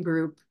Zoom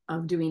group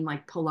of doing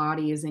like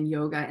Pilates and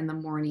yoga in the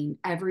morning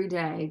every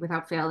day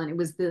without fail. And it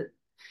was the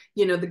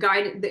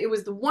guide, it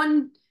was the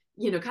one,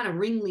 you know, kind of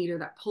ringleader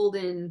that pulled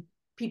in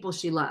people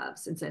she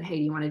loves and said, hey,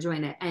 do you want to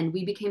join it? And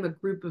we became a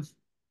group of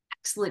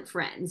excellent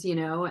friends, you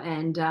know,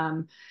 and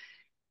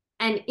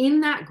And in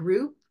that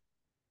group,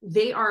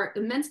 they are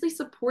immensely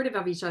supportive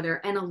of each other.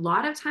 And a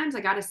lot of times, I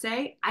gotta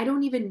say, I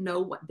don't even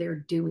know what they're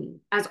doing.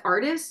 As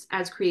artists,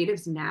 as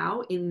creatives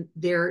now,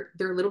 they're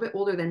a little bit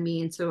older than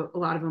me. And so a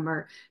lot of them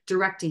are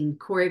directing,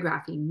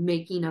 choreographing,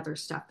 making other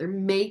stuff. They're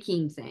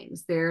making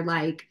things. They're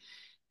like,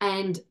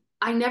 and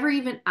I never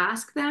even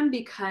ask them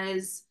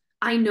because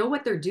I know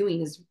what they're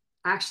doing is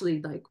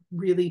actually like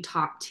really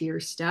top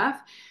tier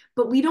stuff,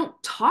 but we don't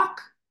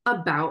talk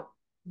about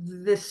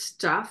this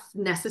stuff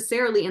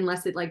necessarily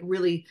unless it like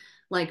really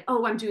like,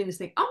 oh, I'm doing this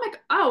thing. Oh my,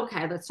 oh,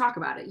 okay, let's talk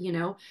about it, you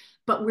know?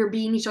 But we're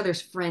being each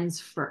other's friends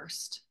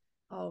first.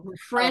 Oh, We're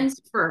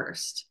friends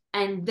first.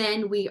 And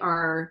then we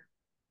are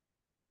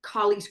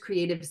colleagues,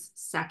 creatives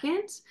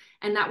second.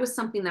 And that was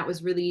something that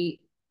was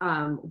really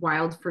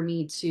wild for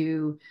me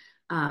to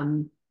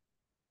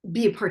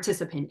be a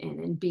participant in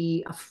and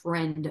be a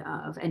friend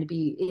of and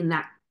be in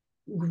that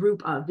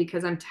group of,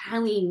 because I'm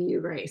telling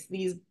you, Grace,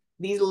 these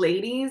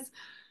ladies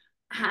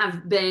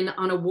have been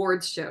on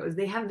awards shows.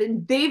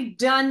 They've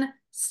done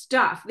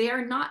stuff. They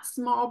are not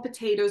small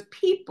potatoes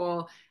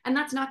people. And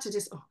that's not to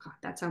just, oh God,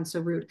 that sounds so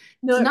rude.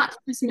 no. It's not to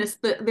dismiss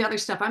the other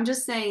stuff. I'm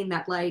just saying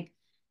that like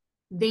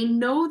they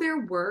know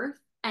their worth,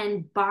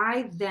 and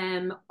by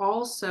them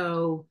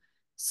also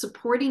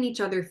supporting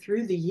each other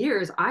through the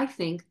years, I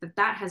think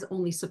that has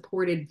only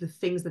supported the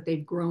things that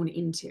they've grown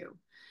into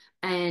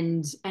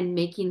and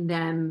making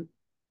them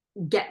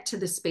get to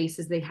the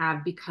spaces they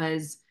have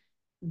because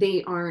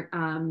they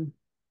aren't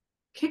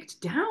kicked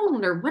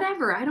down or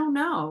whatever. I don't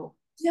know.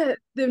 Yeah,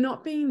 they're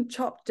not being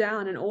chopped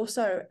down. And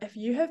also, if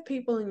you have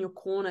people in your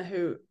corner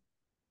who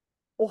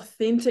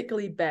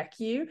authentically back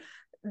you,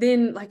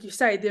 then like you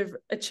say, they're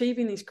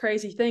achieving these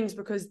crazy things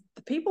because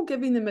the people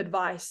giving them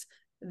advice,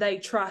 they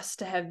trust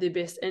to have their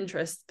best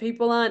interests.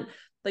 People aren't,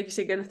 like you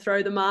said, going to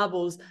throw the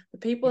marbles. The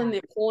people in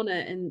their corner,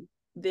 and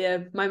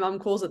my mum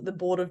calls it the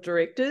board of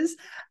directors.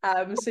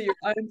 So your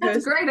own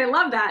That's great. I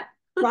love that.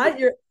 right?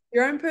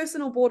 Your own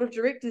personal board of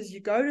directors, you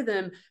go to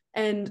them,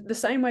 and the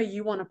same way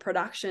you want a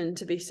production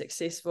to be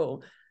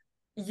successful,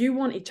 you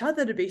want each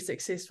other to be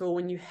successful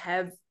when you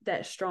have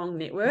that strong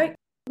network.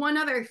 One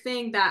other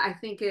thing that I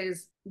think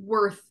is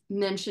worth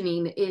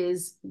mentioning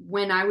is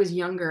when I was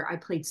younger, I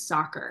played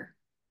soccer.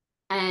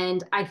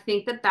 And I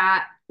think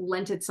that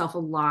lent itself a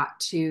lot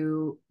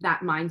to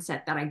that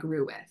mindset that I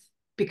grew with,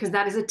 because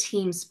that is a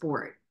team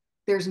sport.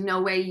 There's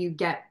no way you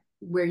get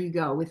where you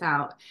go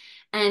without.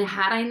 And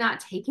had I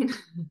not taken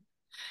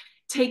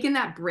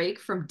that break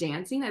from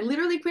dancing, I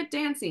literally quit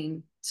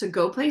dancing to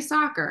go play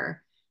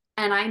soccer.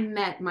 And I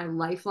met my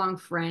lifelong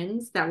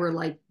friends that were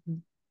like,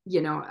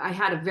 you know, I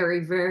had a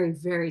very, very,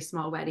 very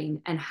small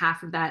wedding, and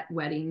half of that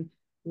wedding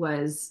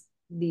was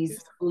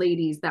these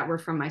ladies that were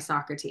from my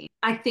soccer team.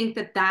 I think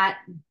that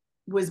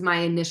was my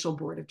initial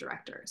board of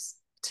directors,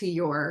 to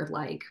your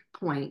like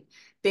point.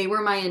 They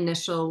were my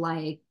initial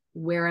like,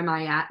 where am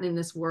I at in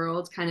this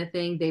world kind of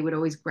thing. They would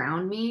always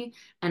ground me.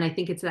 And I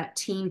think it's that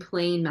team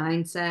playing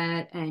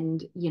mindset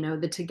and, you know,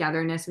 the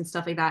togetherness and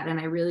stuff like that. And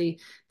I really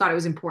thought it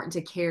was important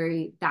to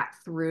carry that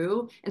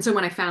through. And so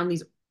when I found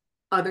these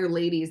other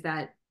ladies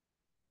that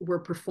were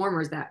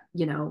performers, that,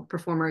 you know,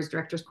 performers,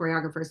 directors,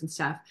 choreographers and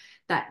stuff,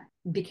 that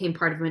became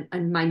part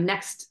of my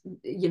next,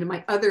 you know,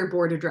 my other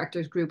board of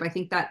directors group, I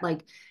think that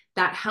like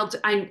that helped.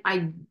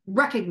 I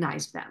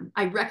recognized them.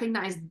 I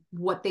recognized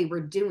what they were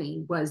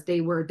doing was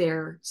they were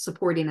there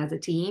supporting as a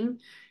team,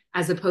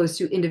 as opposed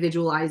to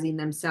individualizing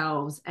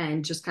themselves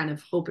and just kind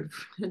of hoping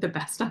for the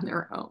best on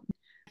their own.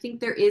 I think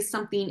there is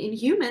something in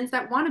humans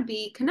that want to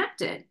be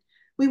connected.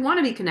 We want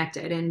to be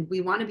connected and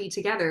we want to be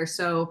together.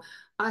 So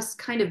us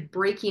kind of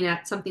breaking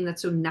at something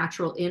that's so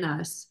natural in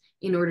us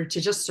in order to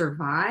just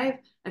survive,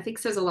 I think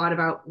says a lot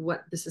about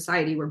what the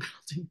society we're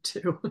building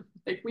to.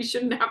 Like we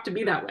shouldn't have to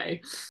be that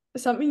way.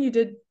 Something you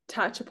did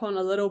touch upon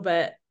a little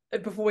bit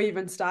before we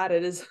even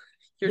started is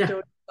you're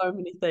doing so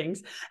many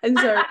things. And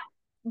so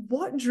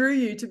what drew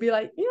you to be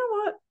like, you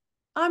know what?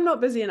 I'm not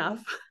busy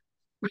enough.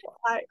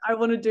 I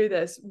want to do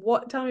this.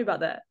 Tell me about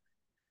that.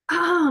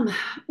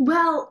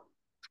 Well,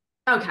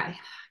 okay.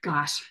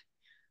 Gosh.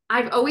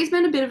 I've always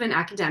been a bit of an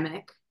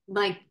academic.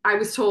 Like I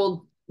was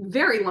told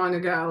very long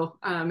ago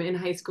in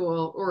high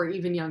school or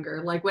even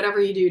younger, like whatever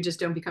you do, just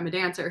don't become a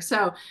dancer.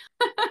 So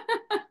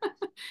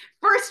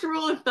first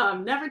rule of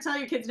thumb, never tell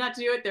your kids not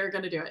to do it. They're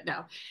going to do it.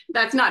 No,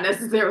 that's not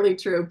necessarily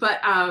true. But,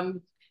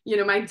 you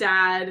know, my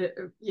dad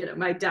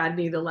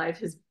knew the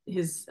life.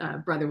 His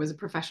brother was a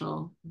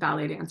professional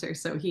ballet dancer.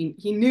 So he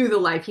knew the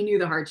life, he knew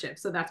the hardship.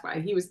 So that's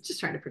why he was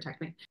just trying to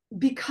protect me.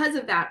 Because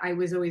of that, I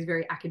was always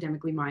very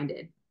academically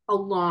minded.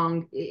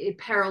 It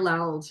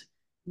paralleled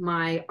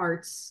my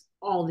arts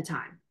all the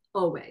time,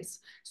 always.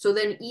 So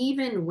then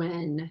even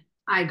when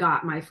I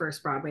got my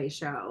first Broadway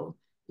show,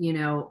 you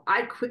know,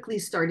 I quickly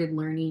started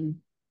learning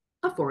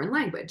a foreign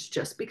language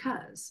just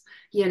because,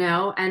 you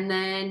know, and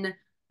then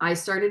I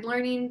started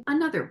learning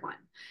another one.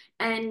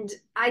 And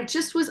I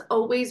just was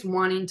always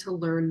wanting to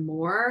learn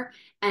more.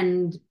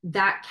 And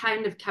that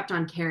kind of kept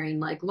on carrying,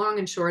 like long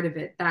and short of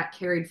it, that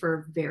carried for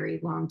a very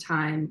long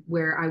time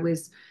where I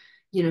was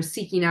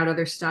seeking out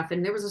other stuff.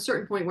 And there was a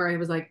certain point where I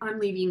was like, I'm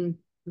leaving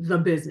the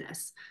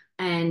business.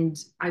 And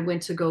I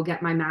went to go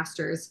get my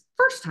master's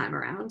first time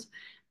around.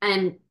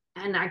 And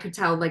I could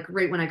tell, like,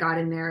 right when I got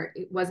in there,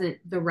 it wasn't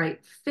the right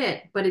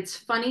fit. But it's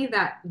funny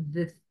that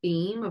the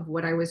theme of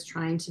what I was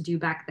trying to do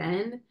back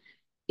then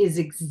is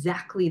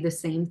exactly the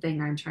same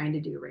thing I'm trying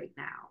to do right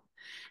now.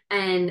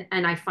 And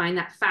I find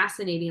that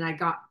fascinating.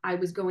 I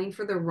was going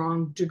for the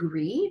wrong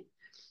degree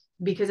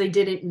because I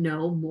didn't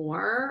know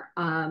more.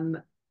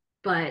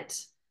 But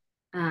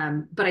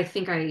I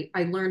think I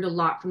learned a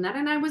lot from that,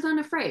 and I was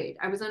unafraid.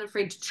 I was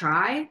unafraid to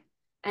try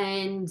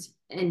and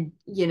and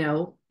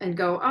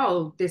go,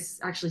 oh, this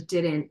actually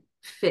didn't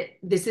fit.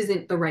 This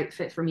isn't the right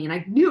fit for me. And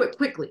I knew it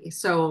quickly.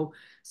 So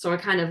I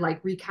kind of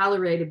like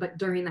recalibrated. But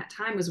during that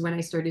time was when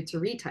I started to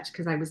retouch,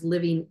 because I was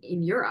living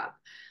in Europe.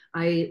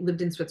 I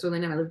lived in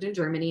Switzerland and I lived in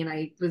Germany, and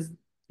I was,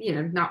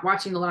 not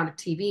watching a lot of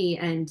TV,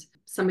 and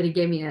somebody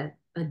gave me a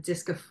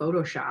disc of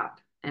Photoshop.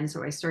 And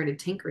so I started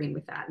tinkering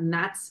with that. And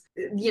that's,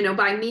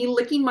 by me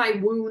licking my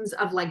wounds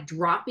of like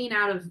dropping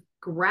out of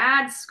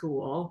grad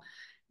school,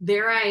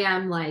 there I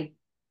am, like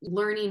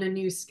learning a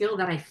new skill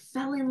that I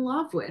fell in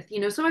love with,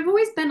 so I've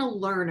always been a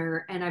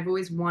learner and I've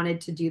always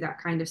wanted to do that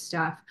kind of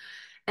stuff.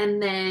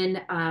 And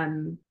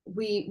then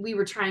we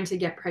were trying to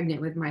get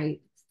pregnant with my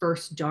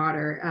first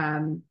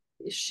daughter.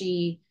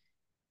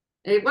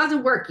 It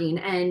wasn't working,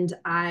 and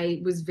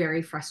I was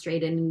very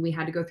frustrated, and we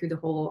had to go through the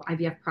whole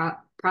IVF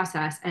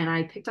process. And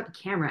I picked up a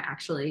camera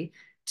actually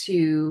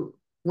to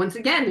once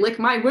again lick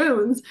my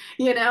wounds,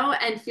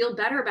 and feel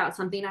better about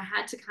something. I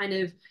had to kind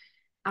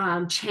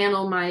of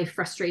channel my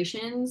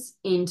frustrations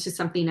into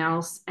something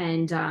else,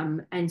 and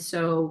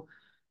so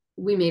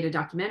we made a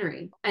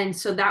documentary. And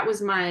so that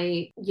was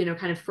my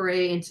kind of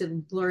foray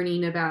into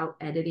learning about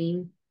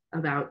editing,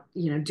 about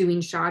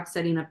doing shots,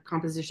 setting up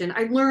composition.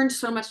 I learned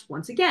so much.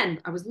 Once again,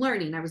 I was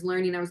learning,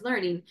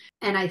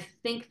 and I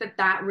think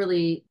that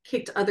really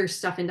kicked other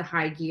stuff into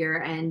high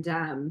gear.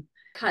 And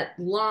cut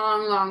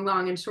long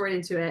and short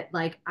into it,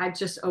 like I've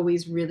just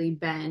always really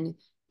been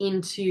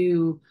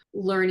into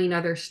learning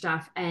other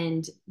stuff.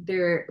 And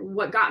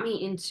what got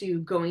me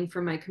into going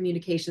for my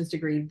communications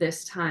degree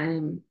this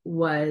time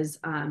was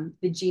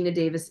the Gina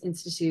Davis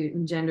Institute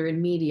in Gender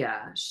and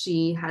Media.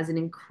 She has an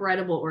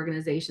incredible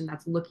organization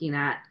that's looking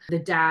at the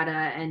data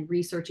and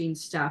researching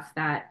stuff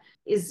that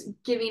is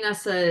giving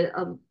us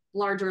a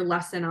larger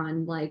lesson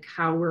on like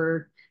how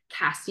we're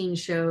casting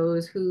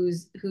shows,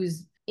 who's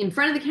in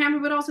front of the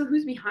camera, but also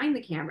who's behind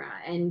the camera,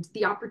 and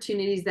the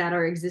opportunities that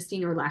are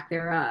existing or lack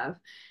thereof.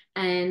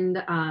 And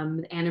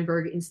the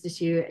Annenberg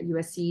Institute at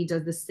USC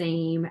does the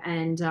same.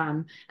 And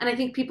I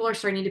think people are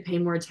starting to pay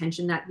more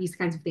attention that these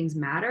kinds of things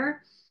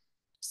matter.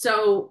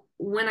 So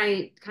when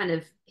I kind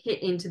of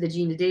hit into the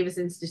Gina Davis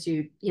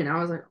Institute,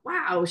 I was like,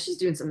 wow, she's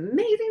doing some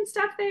amazing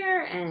stuff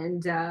there.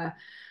 And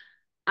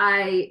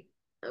I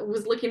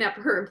was looking up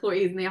her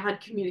employees, and they all had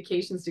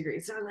communications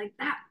degrees. So I was like,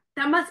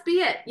 that must be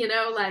it,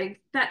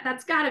 like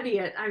that's gotta be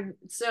it. I'm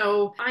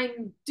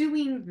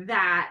doing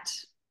that.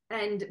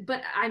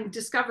 But I'm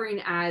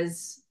discovering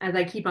as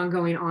I keep on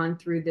going on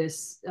through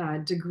this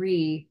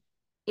degree,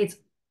 it's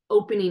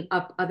opening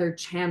up other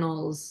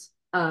channels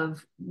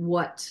of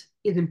what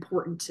is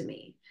important to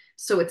me.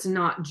 So it's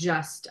not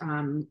just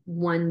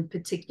one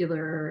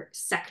particular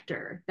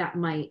sector that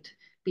might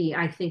be.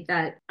 I think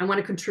that I want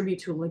to contribute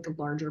to like a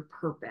larger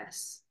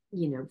purpose,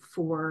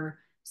 for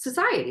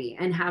society,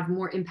 and have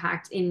more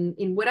impact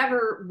in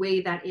whatever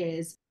way that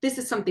is. This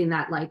is something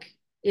that like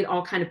it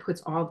all kind of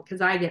puts all, because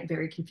I get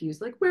very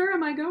confused, like, where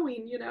am I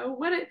going?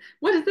 What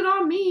does it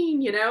all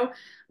mean?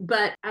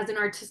 But as an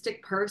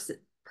artistic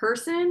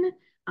person,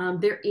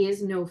 there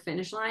is no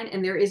finish line,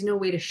 and there is no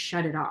way to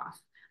shut it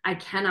off. I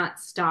cannot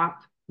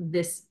stop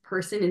this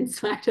person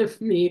inside of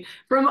me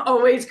from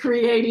always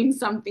creating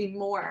something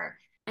more.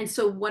 And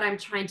so what I'm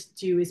trying to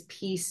do is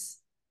piece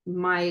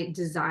my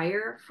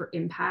desire for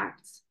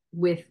impact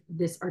with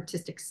this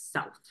artistic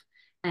self.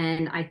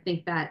 And I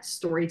think that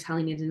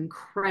storytelling is an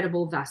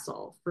incredible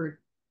vessel for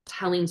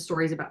telling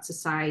stories about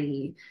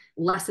society,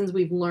 lessons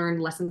we've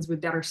learned, lessons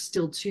that are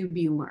still to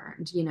be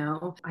learned.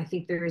 I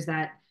think there is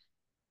that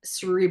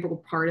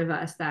cerebral part of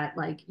us that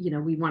like,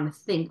 we want to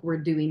think we're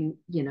doing,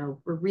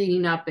 we're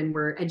reading up and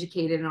we're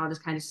educated and all this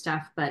kind of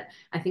stuff. But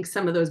I think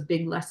some of those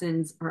big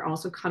lessons are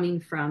also coming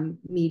from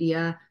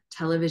media,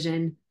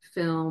 television,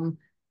 film,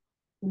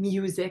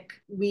 music.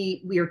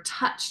 We are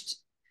touched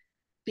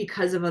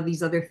because of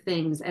these other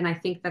things. And I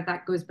think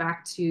that goes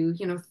back to,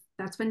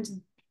 that's been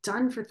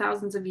done for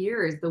thousands of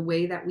years, the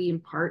way that we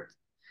impart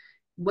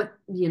what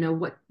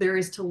there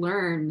is to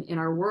learn in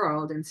our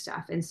world and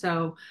stuff. And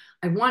so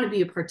I want to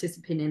be a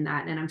participant in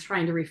that. And I'm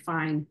trying to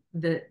refine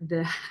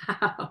the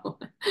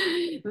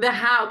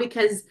how,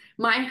 because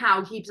my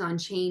how keeps on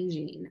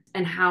changing,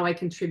 and how I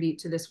contribute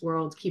to this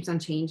world keeps on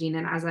changing.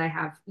 And as I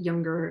have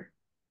young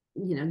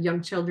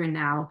children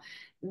now,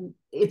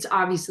 it's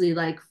obviously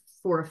like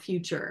for a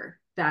future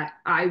that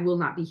I will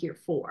not be here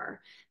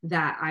for,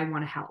 that I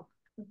want to help.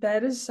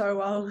 That is so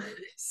well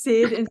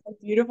said and so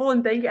beautiful.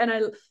 And thank you. And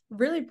I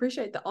really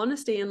appreciate the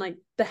honesty and like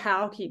the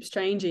how keeps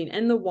changing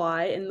and the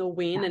why and the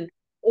when and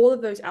all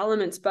of those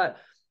elements. But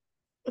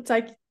it's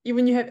like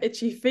when you have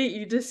itchy feet,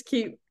 you just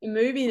keep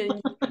moving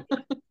and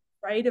you're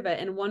afraid of it.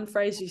 And one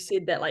phrase you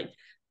said that like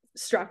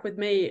struck with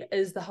me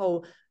is the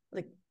whole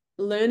like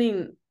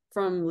learning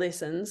from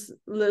lessons,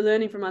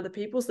 learning from other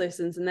people's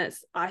lessons. And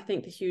that's, I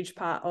think, the huge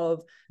part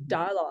of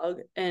dialogue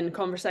and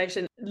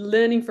conversation.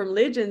 Learning from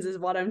legends is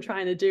what I'm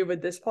trying to do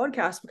with this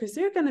podcast, because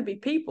there are going to be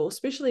people,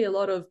 especially a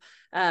lot of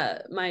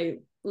my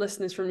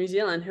listeners from New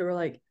Zealand, who are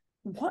like,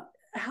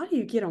 how do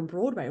you get on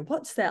Broadway?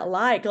 What's that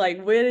like?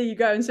 Like, where do you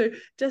go? And so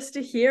just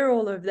to hear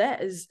all of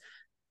that is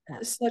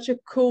such a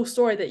cool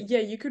story that, yeah,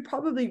 you could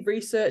probably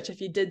research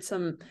if you did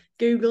some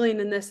Googling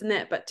and this and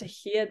that, but to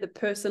hear the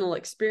personal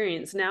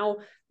experience now,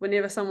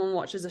 whenever someone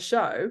watches a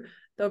show,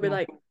 they'll be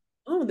like,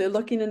 oh, they're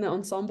looking in the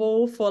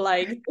ensemble for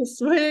like the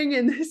swing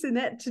and this and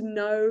that, to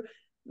know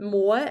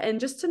more and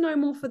just to know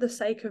more for the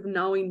sake of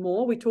knowing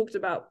more. We talked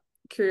about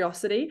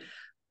curiosity. Yes.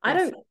 I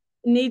don't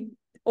need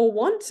or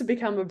want to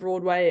become a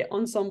Broadway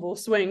ensemble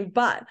swing,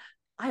 but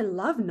I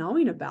love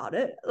knowing about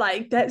it.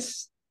 Like,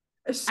 that's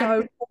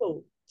so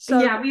cool. So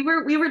yeah, we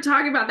were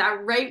talking about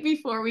that right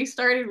before we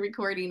started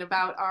recording,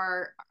 about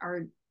our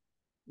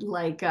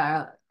like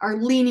our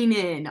leaning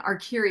in, our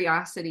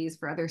curiosities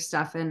for other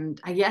stuff. And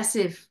I guess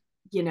if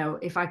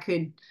I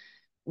could,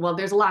 well,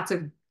 there's lots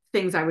of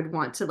things I would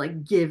want to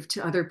like give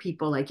to other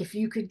people. Like if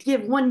you could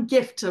give one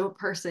gift to a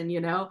person,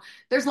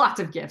 there's lots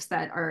of gifts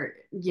that are,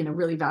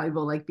 really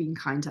valuable, like being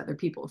kind to other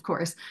people, of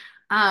course.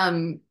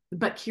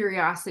 But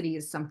curiosity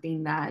is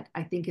something that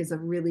I think is a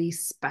really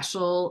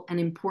special and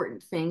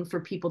important thing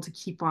for people to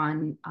keep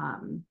on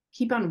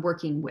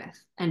working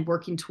with and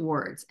working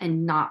towards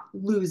and not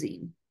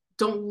losing.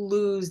 Don't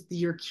lose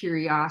your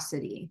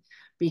curiosity,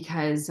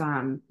 because,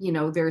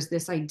 there's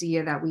this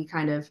idea that we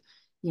kind of,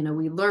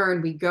 we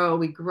learn, we go,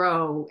 we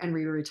grow, and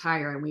we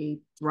retire and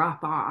we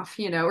drop off,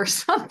 or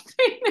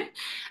something.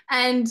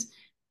 And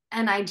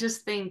I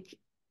just think,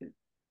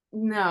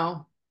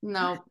 no.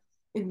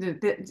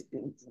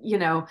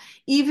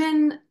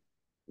 Even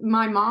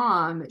my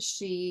mom,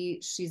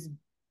 she's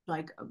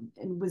like,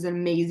 was an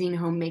amazing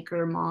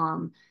homemaker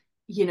mom.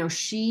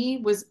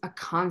 She was a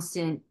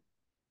constant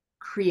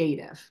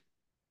creative,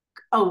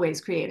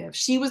 always creative.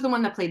 She was the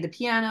one that played the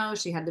piano.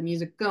 She had the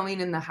music going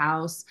in the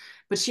house,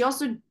 but she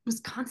also was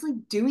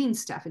constantly doing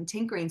stuff and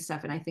tinkering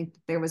stuff. And I think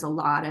that there was a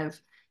lot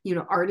of,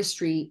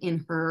 artistry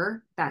in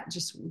her that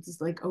just was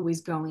like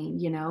always going,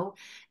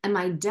 And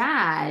my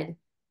dad,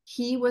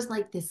 he was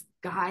like this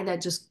guy that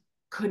just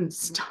couldn't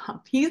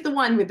stop. He's the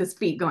one with his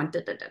feet going.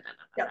 Da, da, da, da,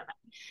 da, da.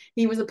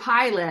 He was a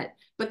pilot,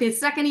 but the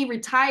second he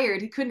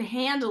retired, he couldn't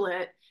handle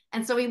it.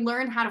 And so he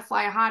learned how to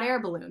fly a hot air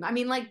balloon. I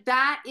mean, like,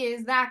 that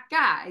is that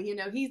guy,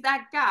 he's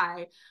that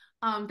guy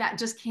that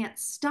just can't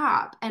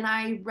stop. And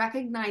I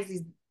recognize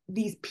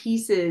these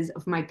pieces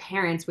of my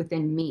parents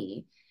within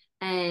me.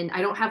 And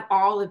I don't have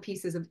all the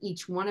pieces of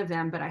each one of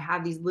them, but I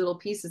have these little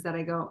pieces that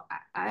I go,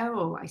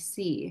 oh, I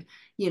see,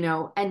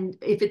 and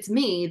if it's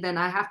me, then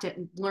I have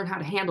to learn how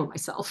to handle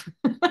myself.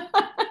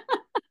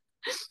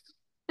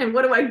 And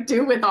what do I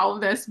do with all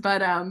of this? But,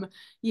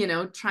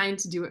 trying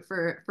to do it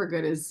for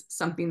good is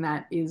something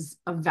that is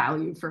of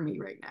value for me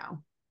right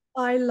now.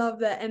 I love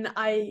that. And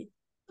I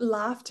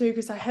laugh too,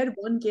 because I had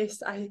one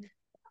guest,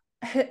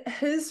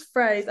 his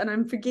phrase, and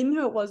I'm forgetting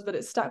who it was, but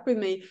it stuck with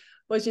me,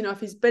 was, if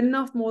he's bitten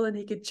off more than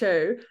he could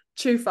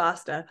chew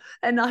faster.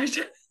 And I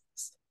just,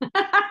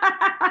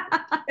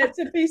 it's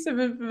a piece of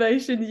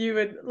information you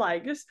would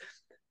like, just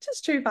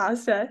chew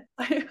faster.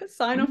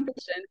 Sign off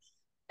question.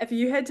 If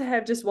you had to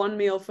have just one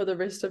meal for the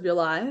rest of your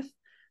life,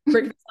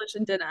 breakfast, lunch,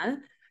 and dinner,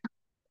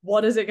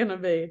 what is it going to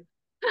be?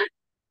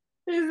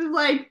 This is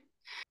like,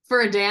 for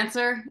a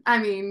dancer, I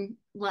mean,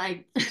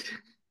 like,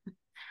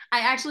 I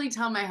actually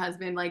tell my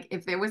husband, like,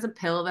 if there was a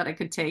pill that I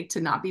could take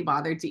to not be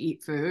bothered to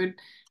eat food,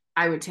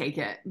 I would take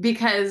it,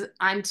 because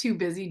I'm too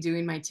busy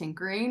doing my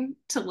tinkering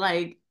to,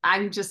 like,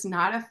 I'm just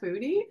not a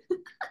foodie.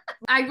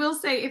 I will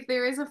say, if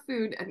there is a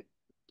food,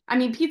 I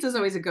mean, pizza's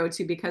always a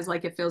go-to, because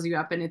like it fills you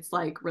up and it's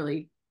like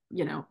really,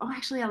 oh,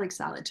 actually I like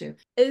salad too.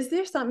 Is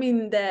there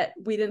something that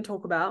we didn't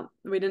talk about,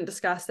 we didn't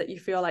discuss, that you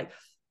feel like?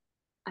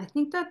 I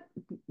think that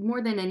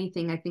more than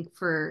anything, I think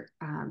for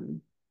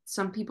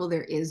some people,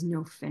 there is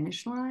no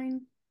finish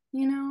line,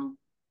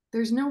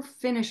 there's no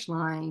finish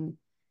line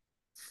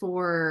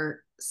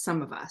for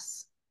some of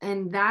us.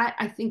 And that,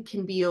 I think,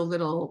 can be a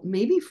little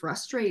maybe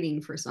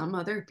frustrating for some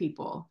other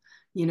people.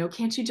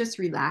 Can't you just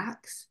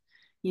relax?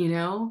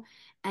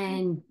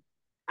 And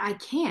I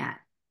can't,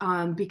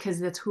 because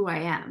that's who I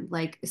am.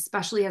 Like,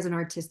 especially as an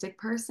artistic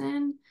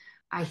person,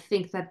 I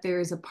think that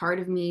there's a part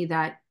of me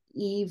that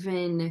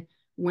even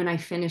when I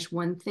finish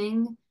one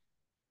thing,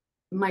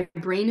 my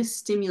brain is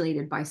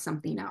stimulated by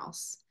something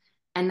else.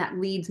 And that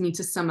leads me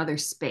to some other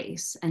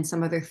space and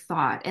some other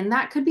thought. And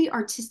that could be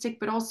artistic,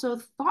 but also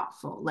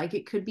thoughtful. Like,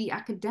 it could be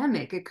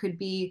academic. It could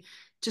be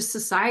just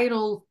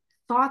societal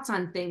thoughts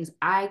on things.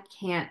 I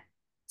can't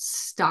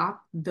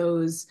stop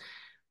those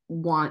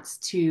wants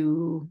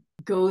to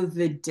go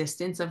the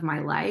distance of my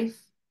life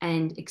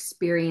and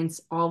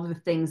experience all the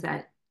things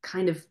that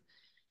kind of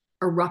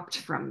erupt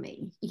from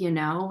me,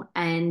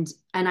 and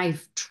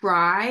I've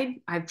tried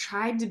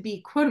to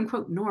be quote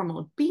unquote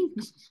normal,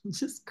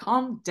 just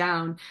calm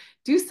down,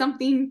 do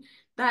something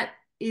that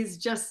is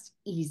just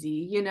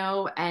easy,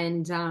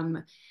 and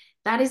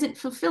that isn't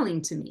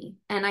fulfilling to me.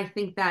 And I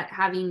think that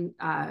having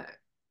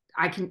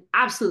I can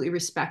absolutely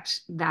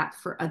respect that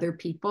for other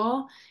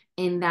people,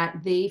 in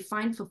that they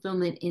find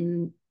fulfillment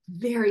in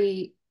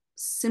very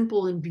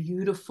simple and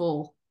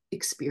beautiful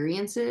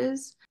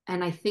experiences.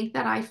 And I think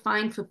that I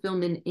find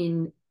fulfillment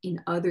in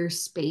other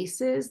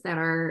spaces that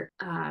are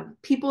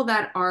people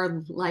that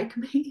are like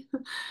me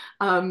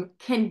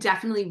can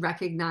definitely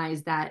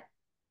recognize that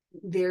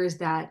there's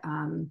that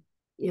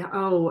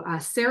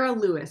Sarah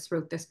Lewis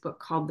wrote this book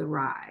called The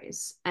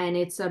Rise, and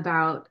it's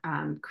about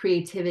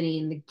creativity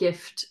and the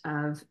gift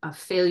of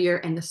failure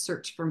and the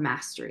search for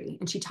mastery.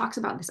 And she talks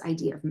about this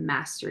idea of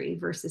mastery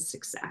versus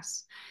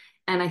success.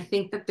 And I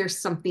think that there's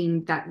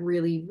something that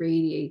really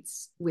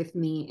radiates with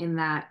me in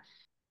that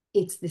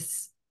it's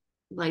this,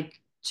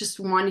 like, just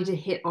wanting to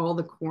hit all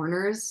the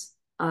corners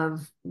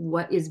of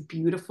what is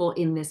beautiful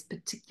in this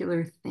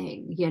particular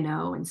thing,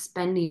 and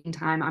spending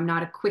time. I'm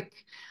not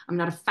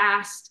a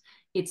fast,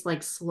 it's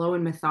like slow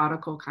and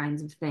methodical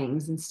kinds of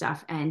things and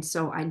stuff. And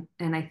so I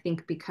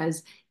think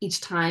because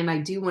each time I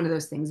do one of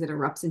those things, it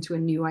erupts into a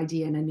new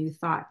idea and a new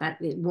thought that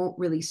it won't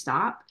really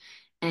stop.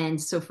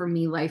 And so for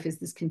me, life is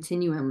this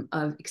continuum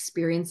of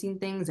experiencing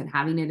things and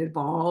having it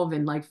evolve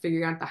and like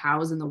figuring out the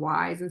hows and the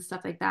whys and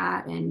stuff like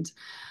that. And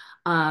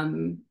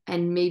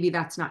maybe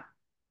that's not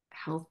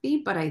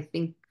healthy, but I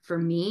think for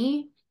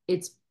me,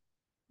 it's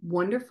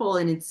wonderful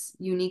and it's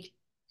unique.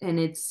 And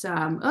it's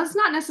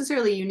not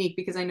necessarily unique,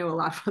 because I know a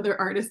lot of other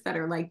artists that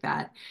are like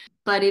that,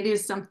 but it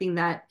is something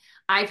that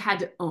I've had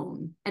to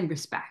own and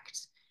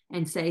respect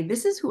and say,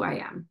 this is who I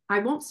am. I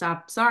won't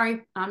stop.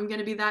 Sorry, I'm going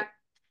to be that,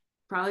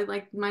 probably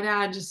like my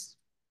dad, just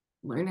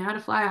learning how to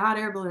fly a hot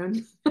air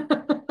balloon.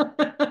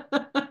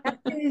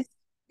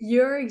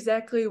 You're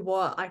exactly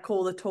what I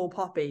call the tall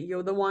poppy.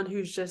 You're the one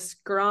who's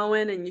just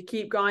growing and you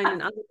keep going,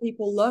 and other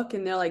people look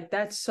and they're like,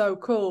 that's so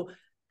cool.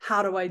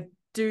 How do I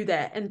do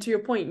that? And to your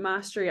point,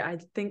 mastery, I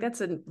think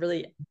that's a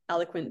really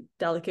eloquent,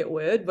 delicate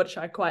word, which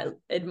I quite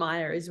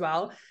admire as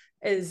well,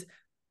 is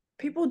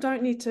people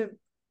don't need to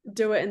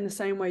do it in the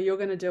same way you're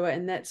going to do it.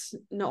 And that's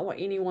not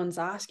what anyone's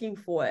asking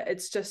for.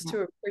 It's just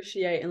to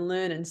appreciate and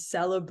learn and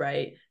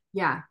celebrate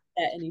that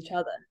in each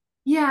other.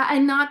 Yeah.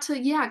 And not to,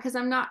 because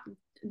I'm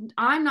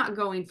not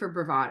going for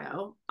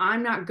bravado.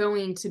 I'm not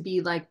going to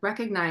be like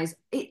recognized.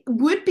 It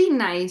would be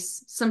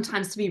nice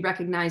sometimes to be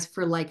recognized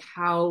for like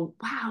how,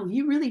 wow,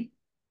 you really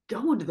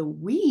go into the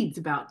weeds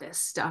about this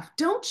stuff,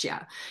 don't you?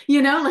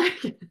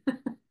 Like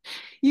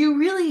you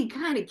really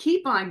kind of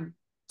keep on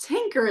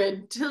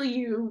tinkering till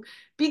you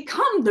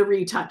become the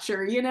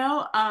retoucher,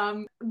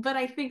 but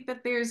I think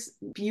that there's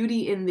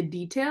beauty in the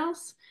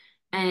details,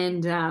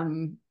 and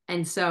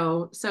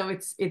so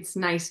it's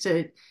nice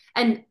to,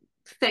 and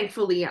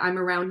thankfully I'm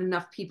around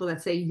enough people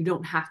that say you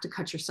don't have to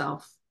cut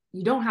yourself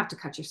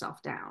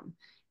down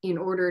in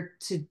order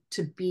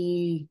to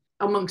be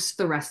amongst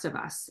the rest of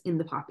us in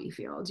the poppy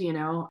field.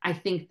 I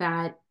think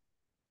that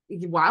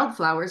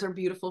wildflowers are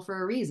beautiful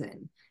for a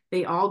reason.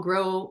 They all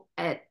grow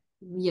at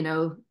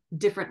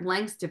different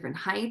lengths, different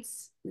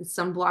heights.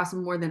 Some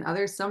blossom more than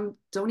others. Some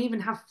don't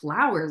even have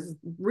flowers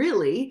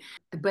really,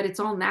 but it's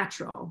all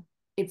natural.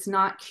 It's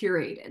not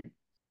curated.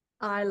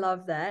 I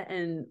love that.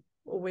 And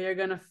we're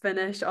going to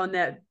finish on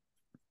that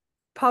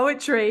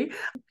poetry.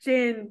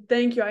 Jenn,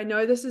 thank you. I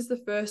know this is the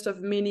first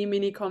of many,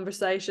 many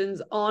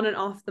conversations on and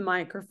off the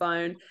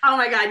microphone. Oh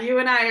my God, you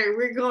and I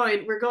we're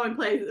going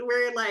places.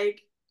 We're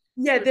like,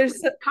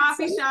 there's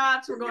coffee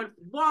shops. We're going for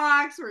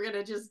walks. We're going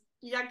to just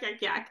yak.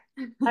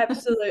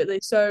 Absolutely.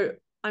 So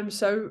I'm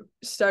so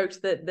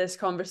stoked that this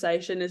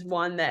conversation is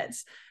one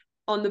that's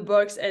on the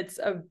books.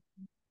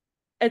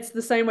 It's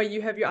the same way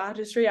you have your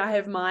artistry, I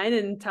have mine,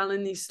 and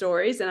telling these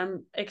stories, and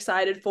I'm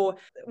excited for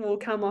what will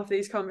come off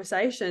these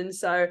conversations.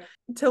 So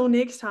until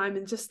next time,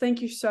 and just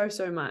thank you so,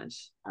 so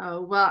much.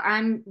 Oh, well,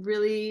 I'm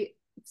really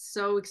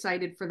so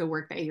excited for the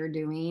work that you're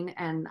doing,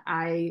 and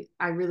I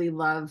really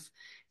love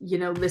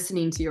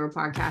listening to your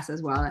podcast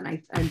as well, and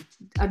I'm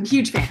a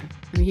huge fan.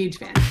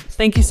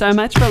 Thank you so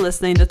much for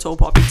listening to Tall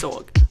Poppy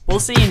Talk. We'll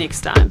see you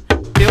next time.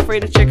 Feel free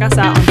to check us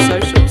out on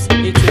socials,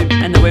 YouTube,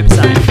 and the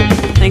website.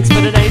 Thanks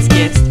for today's